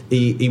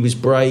 He was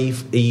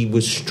brave, he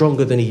was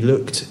stronger than he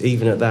looked,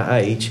 even at that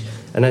age.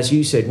 And as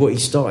you said, what he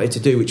started to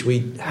do, which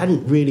we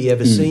hadn't really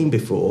ever seen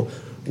before,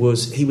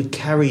 was he would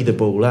carry the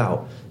ball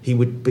out. He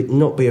would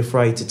not be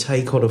afraid to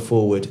take on a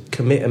forward,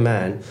 commit a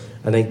man,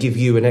 and then give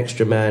you an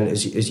extra man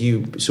as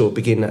you sort of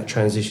begin that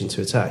transition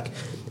to attack.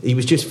 He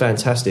was just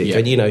fantastic. Yeah.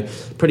 And,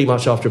 pretty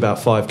much after about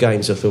 5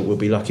 games, I thought we'll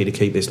be lucky to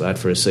keep this lad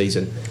for a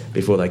season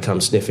before they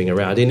come sniffing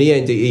around. In the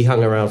end, he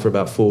hung around for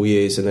about 4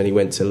 years, and then he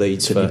went to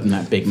Leeds for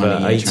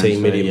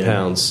 £18 million.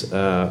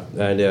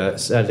 And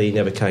sadly, he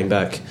never came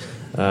back.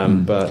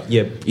 But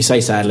you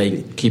say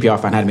sadly,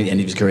 QPR fan had him at the end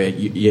of his career.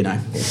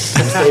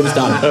 It was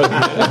done.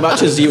 As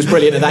much as he was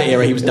brilliant at that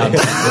era, he was done.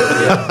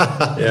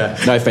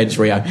 No offence,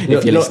 Rio,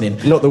 if you're listening.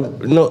 Not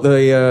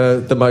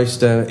the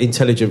most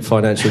intelligent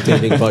financial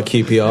dealing by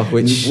QPR,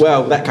 which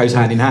that goes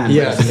hand in hand,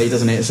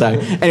 doesn't it? So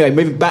anyway,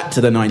 moving back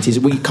to the 90s,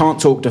 we can't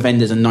talk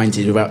defenders and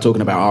 90s without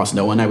talking about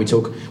Arsenal. I know we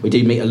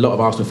do meet a lot of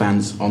Arsenal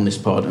fans on this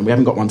pod, and we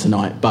haven't got one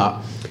tonight,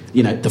 but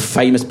the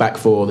famous back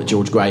four that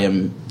George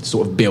Graham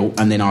sort of built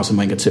and then Arsene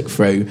Wenger took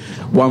through.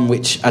 One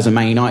which, as a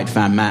Man United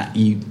fan, Matt,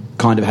 you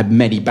kind of had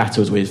many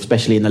battles with,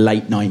 especially in the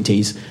late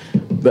 90s.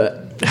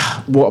 But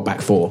what a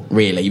back four,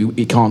 really.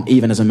 You can't,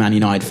 even as a Man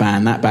United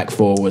fan, that back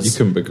four was... You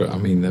couldn't begrudge. I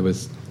mean,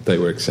 they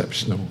were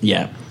exceptional.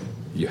 Yeah.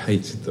 You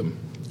hated them.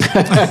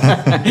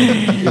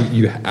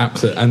 You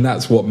absolutely, and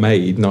that's what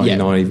made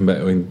 99 even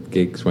better when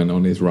Giggs went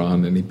on his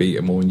run and he beat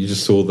them all, and you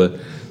just saw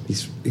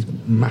these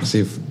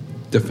massive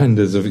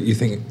defenders of, you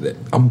think, they're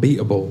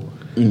unbeatable,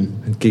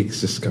 and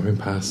Giggs just going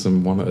past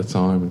them one at a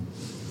time.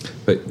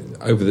 But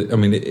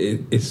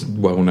it's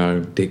well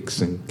known,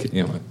 Dixon,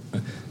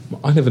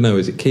 I never know,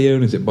 is it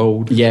Keown, is it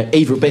Bold? Yeah,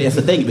 either, but that's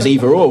the thing, it was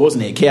either or,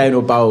 wasn't it? Keown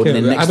or Bold, and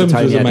then next Adams to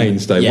Tony was a Adams.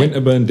 mainstay, Yeah.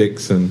 Winterburn,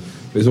 Dixon.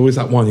 There's always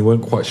that one you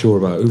weren't quite sure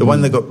about. The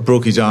one that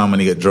broke his arm when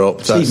he got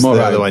dropped. Steve That's Morrow.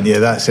 the other one. Yeah,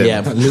 that's it.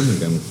 Yeah.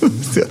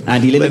 Linnigan.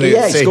 Andy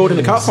Lineker, he scored in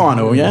the cup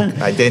final, yeah.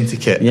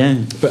 Identikit.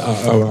 Yeah.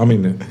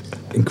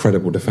 But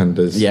incredible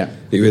defenders. Yeah.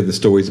 You hear the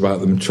stories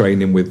about them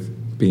training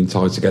with being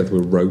tied together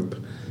with rope.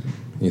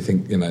 And you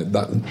think,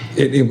 that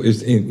it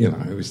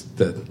was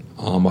the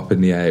arm up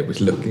in the air. It was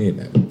looking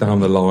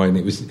down the line.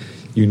 It was,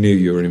 you knew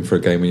you were in for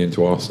a game when you went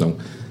to Arsenal.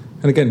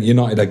 And again,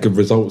 United had good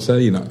results there.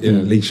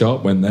 Lee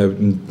Sharp went there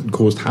and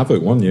caused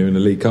havoc one year in the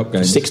League Cup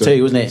game.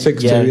 6-2, wasn't it?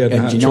 6-2, yeah.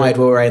 And United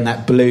were wearing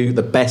that blue,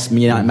 the best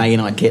Man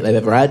United kit they've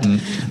ever had.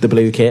 The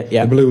blue kit,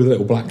 yeah. The blue with the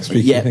little black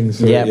streaky things.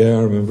 So, yeah,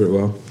 I remember it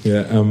well.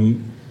 Yeah.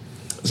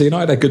 So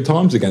United had good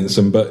times against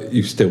them, but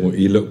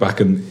you look back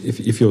and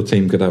if your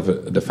team could have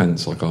a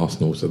defence like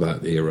Arsenal's of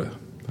that era,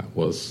 that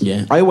was...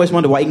 Yeah. I always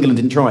wonder why England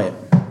didn't try it.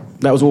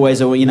 That was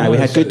always, we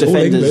had good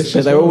defenders,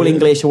 but they were all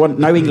English.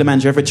 No England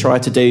manager ever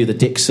tried to do the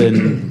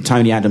Dixon,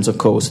 Tony Adams, of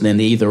course, and then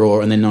the either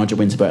or, and then Nigel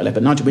Winterburn at left.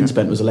 But Nigel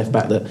Winterburn was a left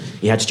back that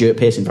he had Stuart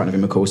Pearce in front of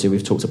him, of course, who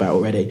we've talked about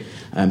already.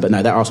 But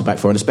no, that Arsenal back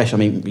four, and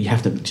especially, you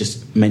have to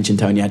just mention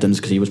Tony Adams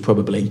because he was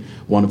probably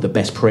one of the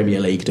best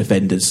Premier League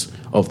defenders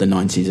of the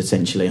 90s,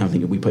 essentially. I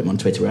think we put him on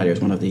Twitter earlier as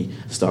one of the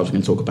stars we're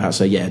going to talk about.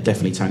 So yeah,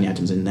 definitely Tony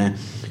Adams in there.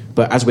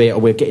 But as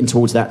we're getting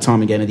towards that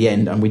time again at the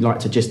end, and we'd like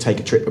to just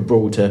take a trip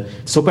abroad to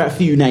talk about a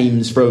few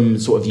names from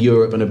sort of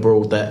Europe and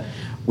abroad that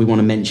we want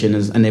to mention.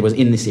 And there was,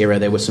 in this era,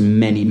 there were some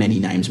many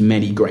names,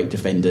 many great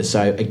defenders.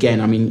 So again,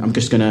 I'm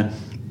just going to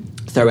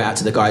throw it out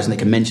to the guys and they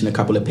can mention a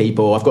couple of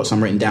people. I've got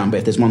some written down, but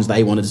if there's ones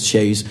they wanted to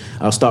choose,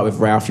 I'll start with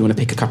Ralph. You want to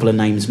pick a couple of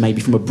names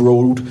maybe from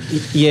abroad?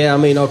 Yeah,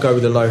 I'll go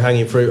with the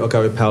low-hanging fruit. I'll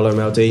go with Paolo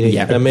Maldini.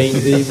 Yeah.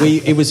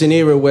 It was an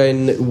era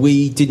when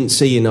we didn't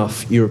see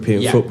enough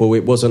European football.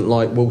 It wasn't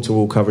like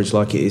wall-to-wall coverage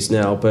like it is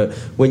now, but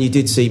when you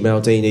did see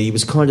Maldini, he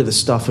was kind of the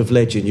stuff of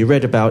legend. You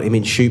read about him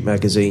in Shoot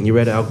magazine, you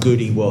read how good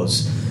he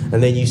was,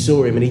 and then you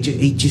saw him and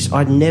he just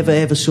I never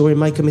ever saw him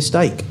make a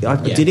mistake.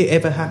 Did it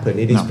ever happen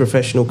in his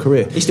professional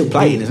career? He's still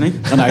playing, isn't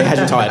he? Oh, no, he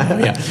hasn't retired.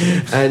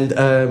 Yeah.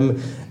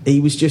 And he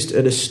was just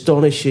an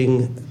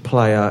astonishing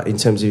player in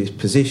terms of his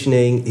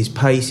positioning, his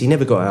pace. He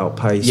never got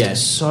outpaced.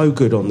 Yes. So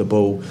good on the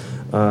ball.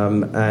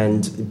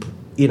 And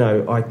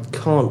I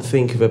can't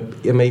think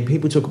of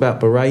people talk about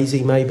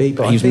Baresi maybe,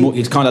 but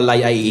he's kind of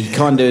late 80.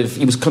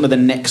 He was kind of the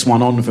next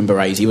one on from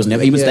Baresi, wasn't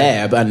he? He was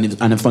there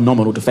and a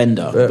phenomenal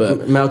defender.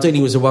 But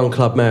Maldini was a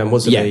one-club man,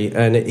 wasn't he?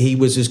 And he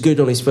was as good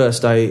on his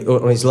first day,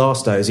 or on his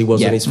last day, as he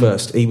was on his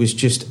first. He was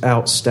just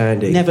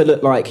outstanding. Never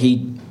looked like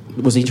he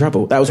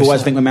trouble. That was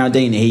always the thing with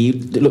Maldini. He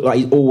looked like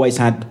he always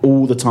had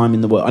all the time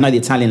in the world. I know the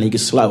Italian league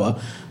is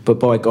slower, but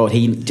by God,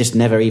 he was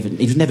never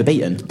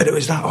beaten. But it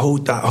was that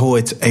whole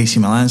AC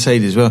Milan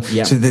side as well.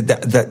 Yeah. So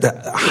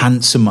that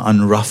handsome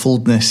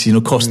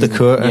unruffledness, Costa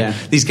Curta. Yeah.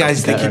 These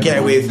guys that could get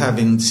away with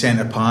having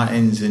centre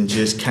partings and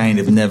just kind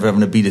of never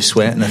having a bead of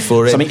sweat in their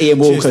forehead. Something Ian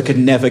Walker could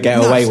never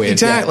get away with.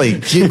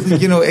 Exactly.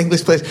 Yeah.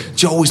 English players,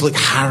 you always look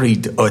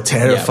harried or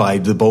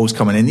terrified with the balls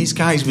coming in. These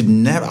guys would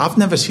never. I've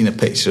never seen a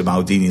picture of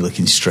Maldini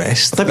looking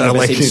stressed. I don't think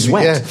I've ever seen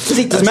sweat.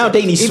 Yeah. Does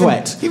Maldini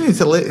sweat? Even it's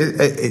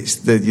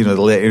the the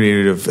later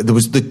era of there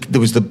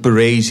was the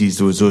Baresis,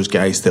 there was those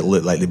guys that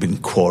looked like they'd been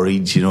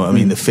quarried, you know what I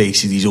mean? The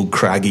faces, these old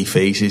craggy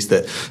faces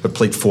that had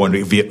played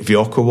 400.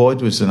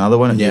 Vjokovic was another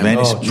one at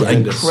Juventus.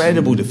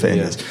 Incredible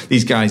defenders. Yeah.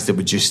 These guys that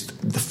would just,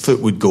 the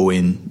foot would go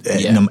in,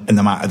 and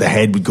the matter, the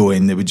head would go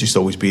in, they would just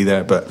always be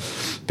there. But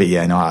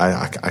yeah, no,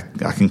 I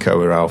concur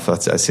with Ralph.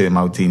 I'd say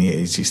Maldini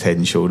is just head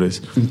and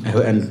shoulders.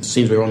 And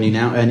seems we're on you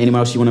now. And anyone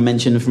else you want to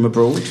mention from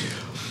abroad?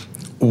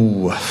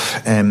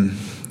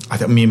 I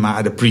think me and Matt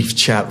had a brief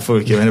chat before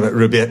we came in about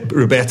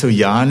Roberto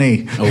Yanni,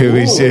 who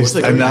is just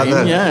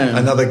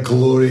another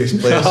glorious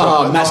player.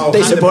 Matt's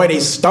disappointed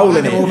he's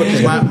stolen it.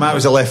 Because Matt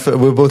was a left foot.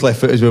 We were both left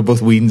footers. We were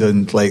both weaned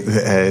on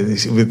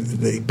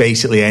with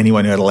basically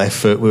anyone who had a left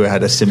foot we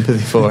had a sympathy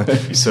for.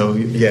 So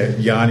yeah,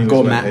 Yanni was Go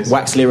on, Matt,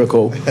 wax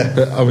lyrical.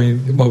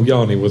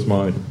 Yanni was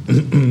mine.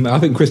 I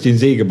think Christian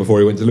Ziege before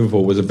he went to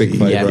Liverpool was a big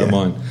favourite of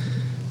mine.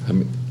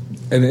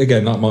 And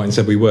again, like Martin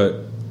said, we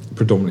were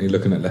predominantly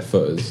looking at left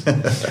footers.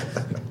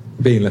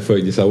 Being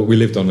left-footed yourself, we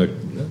lived on a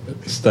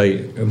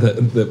estate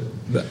that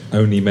that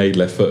only made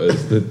left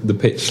footers. The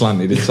pitch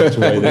slanted in such a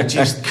way that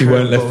if you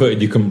weren't left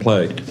footed, you couldn't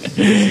play.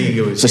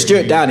 So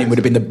Stuart Downing would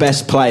have been the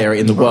best player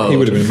in the world. He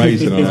would have been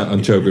amazing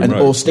on Chobham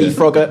Road. Or Steve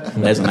Froggatt.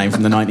 There's a name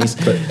from the 90s.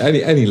 But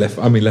any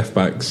left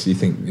backs, you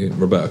think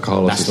Roberto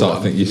Carlos.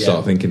 You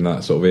start thinking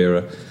that sort of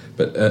era.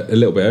 But a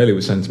little bit earlier,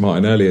 we sent to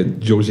Martin earlier.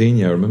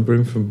 Jorginho, remember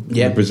him from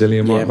the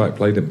Brazilian right back,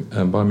 played at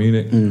Bayern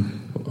Munich.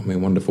 I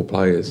mean, wonderful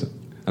players.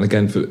 And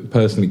again, for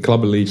personally,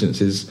 club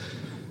allegiances,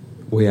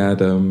 we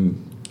had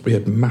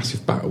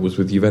massive battles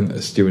with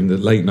Juventus during the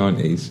late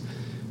 90s,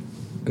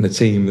 and a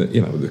team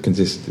that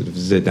consisted of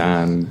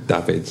Zidane,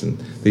 Davids, and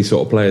these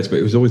sort of players. But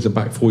it was always a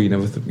back four you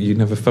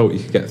never felt you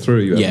could get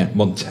through. You had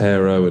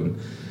Montero and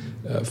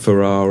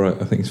Ferrara.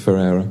 I think it's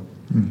Ferreira.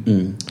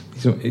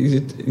 He's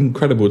an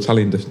incredible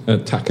Italian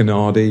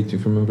Tacchinardi. Do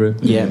you remember him?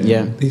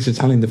 Yeah. These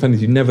Italian defenders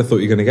you never thought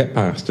you were going to get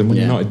past, and when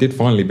United did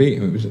finally beat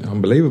him, it was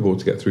unbelievable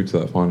to get through to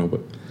that final.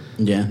 But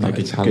that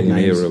Italian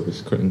era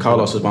was critical.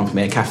 Carlos was one for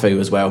me. Cafu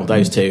as well.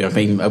 Those two. I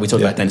mean, we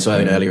talked about Dennis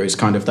Irwin earlier. It's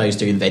kind of those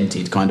two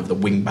invented kind of the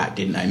wing back,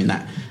 didn't they? I mean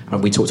that.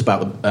 We talked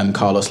about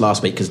Carlos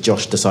last week because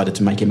Josh decided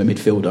to make him a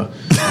midfielder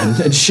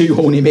and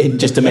shoehorn him in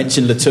just to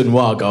mention Le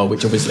Tournois goal,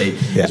 which obviously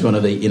is one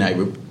of the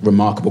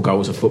remarkable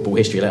goals of football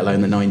history, let alone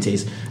the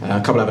 90s.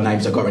 A couple of other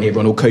names I've got around here.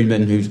 Ronald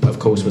Koeman, who of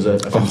course was a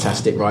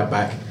fantastic right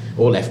back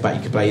or left back.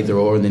 You could play either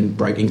or, and then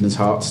broke England's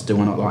hearts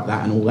doing it like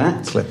that and all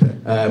that. Flip it.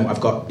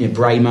 I've got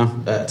Bremer,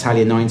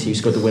 Italian 90, who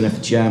scored the winner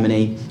for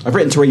Germany. I've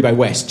written Taribo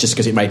West just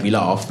because it made me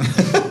laugh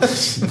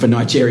for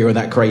Nigeria with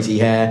that crazy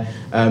hair.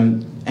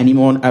 Any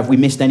more? Have we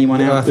missed anyone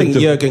out? I think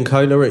Jurgen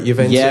Kohler at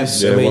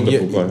Juventus. I mean,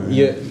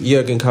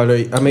 Jurgen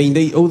Kohler. I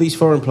mean, all these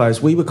foreign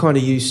players, we were kind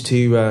of used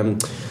to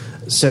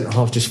centre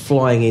half just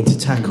flying into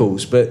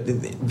tackles, but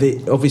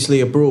obviously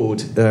abroad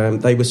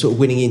they were sort of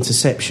winning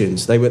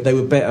interceptions. They were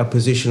better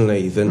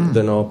positionally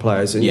than our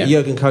players. And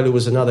Jurgen Kohler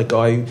was another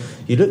guy who,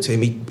 you looked at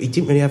him, he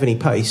didn't really have any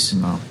pace,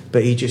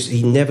 but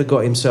he never got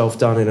himself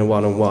done in a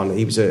one-on-one.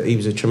 He was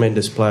a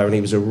tremendous player, and he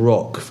was a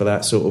rock for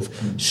that sort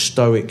of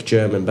stoic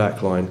German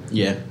backline.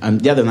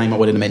 The other name I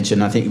wanted to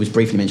mention, I think it was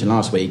briefly mentioned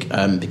last week,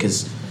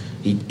 because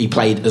he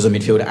played as a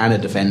midfielder and a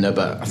defender,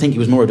 but I think he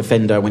was more a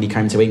defender when he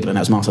came to England.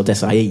 That was Marcel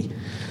Desailly.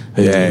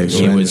 He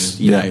was,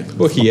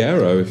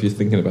 Hierro, if you're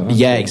thinking about that.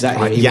 Yeah,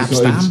 exactly.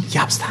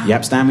 Yapstam. We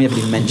haven't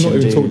even mentioned.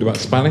 Not even talked about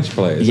Spanish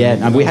players.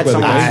 Yeah, and we had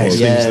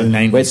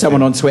someone. We had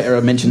someone on Twitter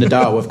who mentioned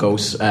Nadal, of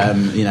course.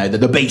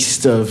 The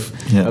beast of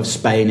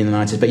Spain in the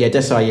 90s. But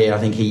Desailly, I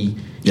think he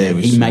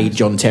made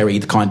John Terry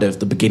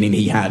the beginning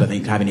he had. I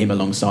think having him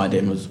alongside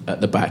him was at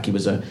the back. He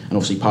was and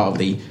obviously part of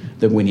the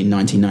winning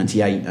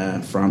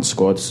 1998 France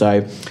squad.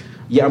 So.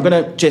 Yeah, I'm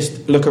going to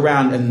just look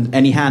around and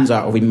any hands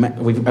up. Have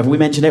we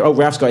mentioned it? Oh,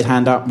 Ralph's got his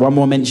hand up. One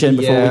more mention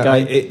before we go.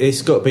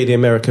 It's got to be the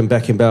American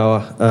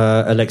Beckenbauer,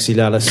 Alexi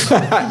Lalas.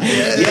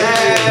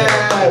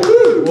 Yeah!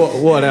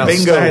 What an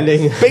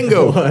outstanding...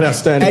 Bingo! What an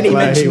outstanding Any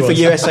player mention for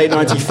USA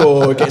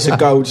 94 gets a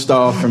gold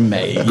star from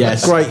me.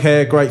 Yes. Great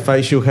hair, great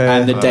facial hair.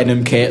 And the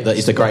denim kit that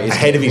is the greatest.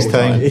 Ahead of his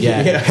time.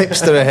 Yeah.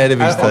 Hipster ahead of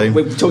his time.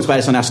 We've talked about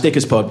this on our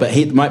stickers pod, but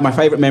my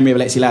favourite memory of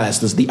Alexi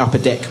Lalas was the Upper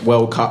Deck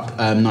World Cup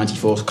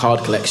 94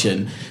 card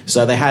collection.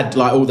 So they had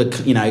all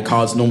the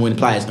cards normal in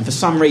players, and for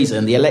some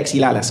reason the Alexi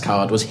Lalas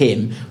card was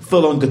him,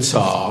 full on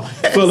guitar,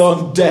 full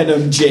on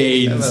denim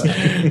jeans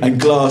and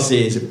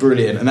glasses,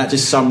 brilliant. And that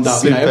just summed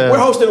up. We're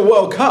hosting a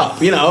World Cup.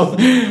 We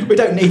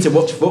don't need to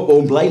watch football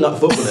and play like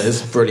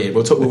footballers. Brilliant.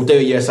 We'll do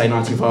a USA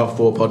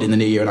 94 pod in the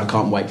new year, and I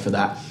can't wait for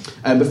that.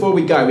 Before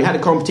we go, we had a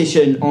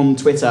competition on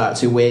Twitter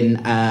to win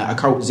a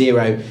Cult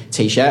Zero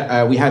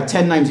t-shirt. We have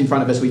 10 names in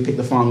front of us. We picked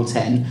the final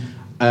 10.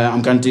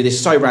 I'm going to do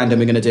this so random,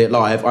 we're going to do it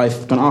live. I'm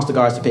going to ask the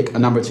guys to pick a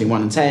number between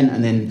 1 and 10,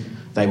 and then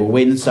they will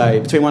win. So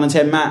between 1 and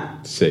 10,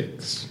 Matt?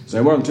 6.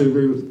 So 1,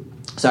 2,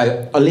 3.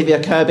 So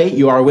Olivia Kirby,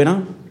 you are a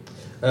winner.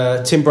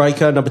 Tim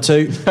Breaker, number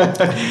 2.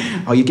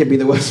 Oh, you give me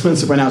the worst one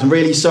to pronounce. I'm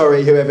really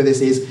sorry, whoever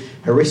this is.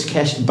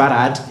 Harishkesh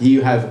Barad,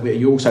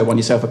 you also won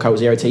yourself a Cult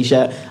Zero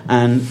t-shirt.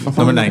 And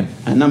number 9.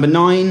 And number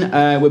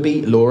 9 would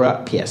be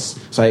Laura Pierce.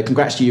 So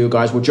congrats to you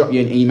guys. We'll drop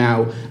you an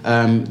email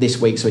this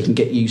week so we can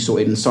get you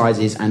sorted in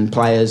sizes and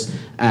players,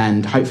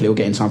 and hopefully we'll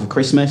get in time for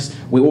Christmas.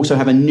 We also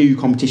have a new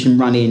competition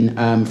running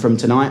from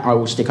tonight. I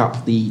will stick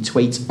up the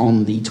tweet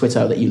on the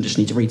Twitter that you just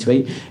need to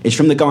retweet. It's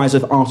from the guys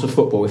of Art of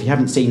Football. If you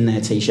haven't seen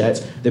their t-shirts,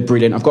 they're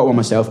brilliant. I've got one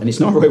myself, and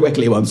it's not a Roy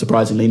Weckley one,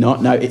 surprisingly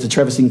not. No, it's a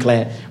Trevor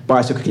Sinclair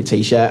bicycle cricket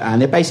t-shirt,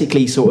 and they're basically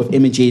sort of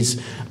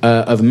images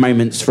of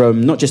moments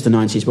from not just the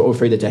 90s but all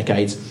through the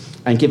decades,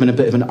 and given a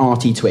bit of an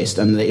arty twist,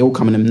 and they all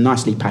come in them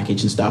nicely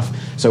packaged and stuff.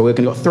 So we're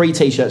going to got 3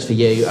 t-shirts for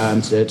you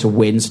to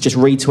win. So just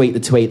retweet the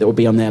tweet that will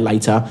be on there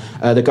later.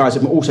 The guys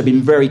have also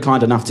been very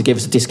kind enough to give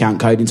us a discount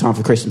code in time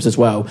for Christmas as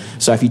well.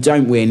 So if you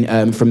don't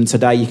win from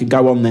today, you can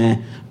go on there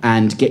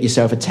and get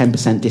yourself a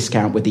 10%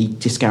 discount with the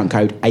discount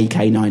code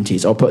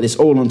AK90s. I'll put this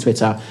all on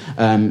Twitter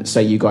so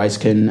you guys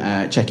can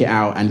check it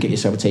out and get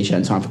yourself a t-shirt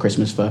in time for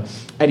Christmas for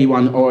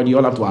anyone or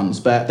your loved ones.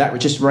 But that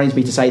just reminds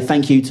me to say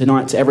thank you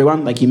tonight to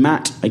everyone. Thank you,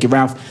 Matt. Thank you,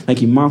 Ralph.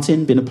 Thank you,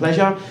 Martin. Been a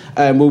pleasure.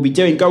 We'll be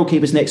doing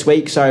goalkeepers next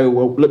week, so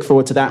we'll look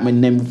forward to that.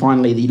 And then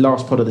finally, the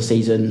last pod of the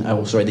season,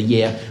 the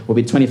year, will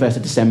be 21st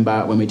of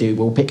December when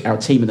we'll pick our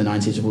team of the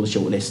 90s with all the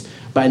shortlist.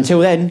 But until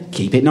then,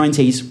 keep it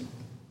 90s.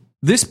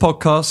 This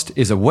podcast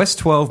is a West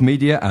 12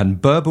 Media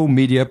and Burble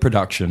Media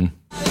production.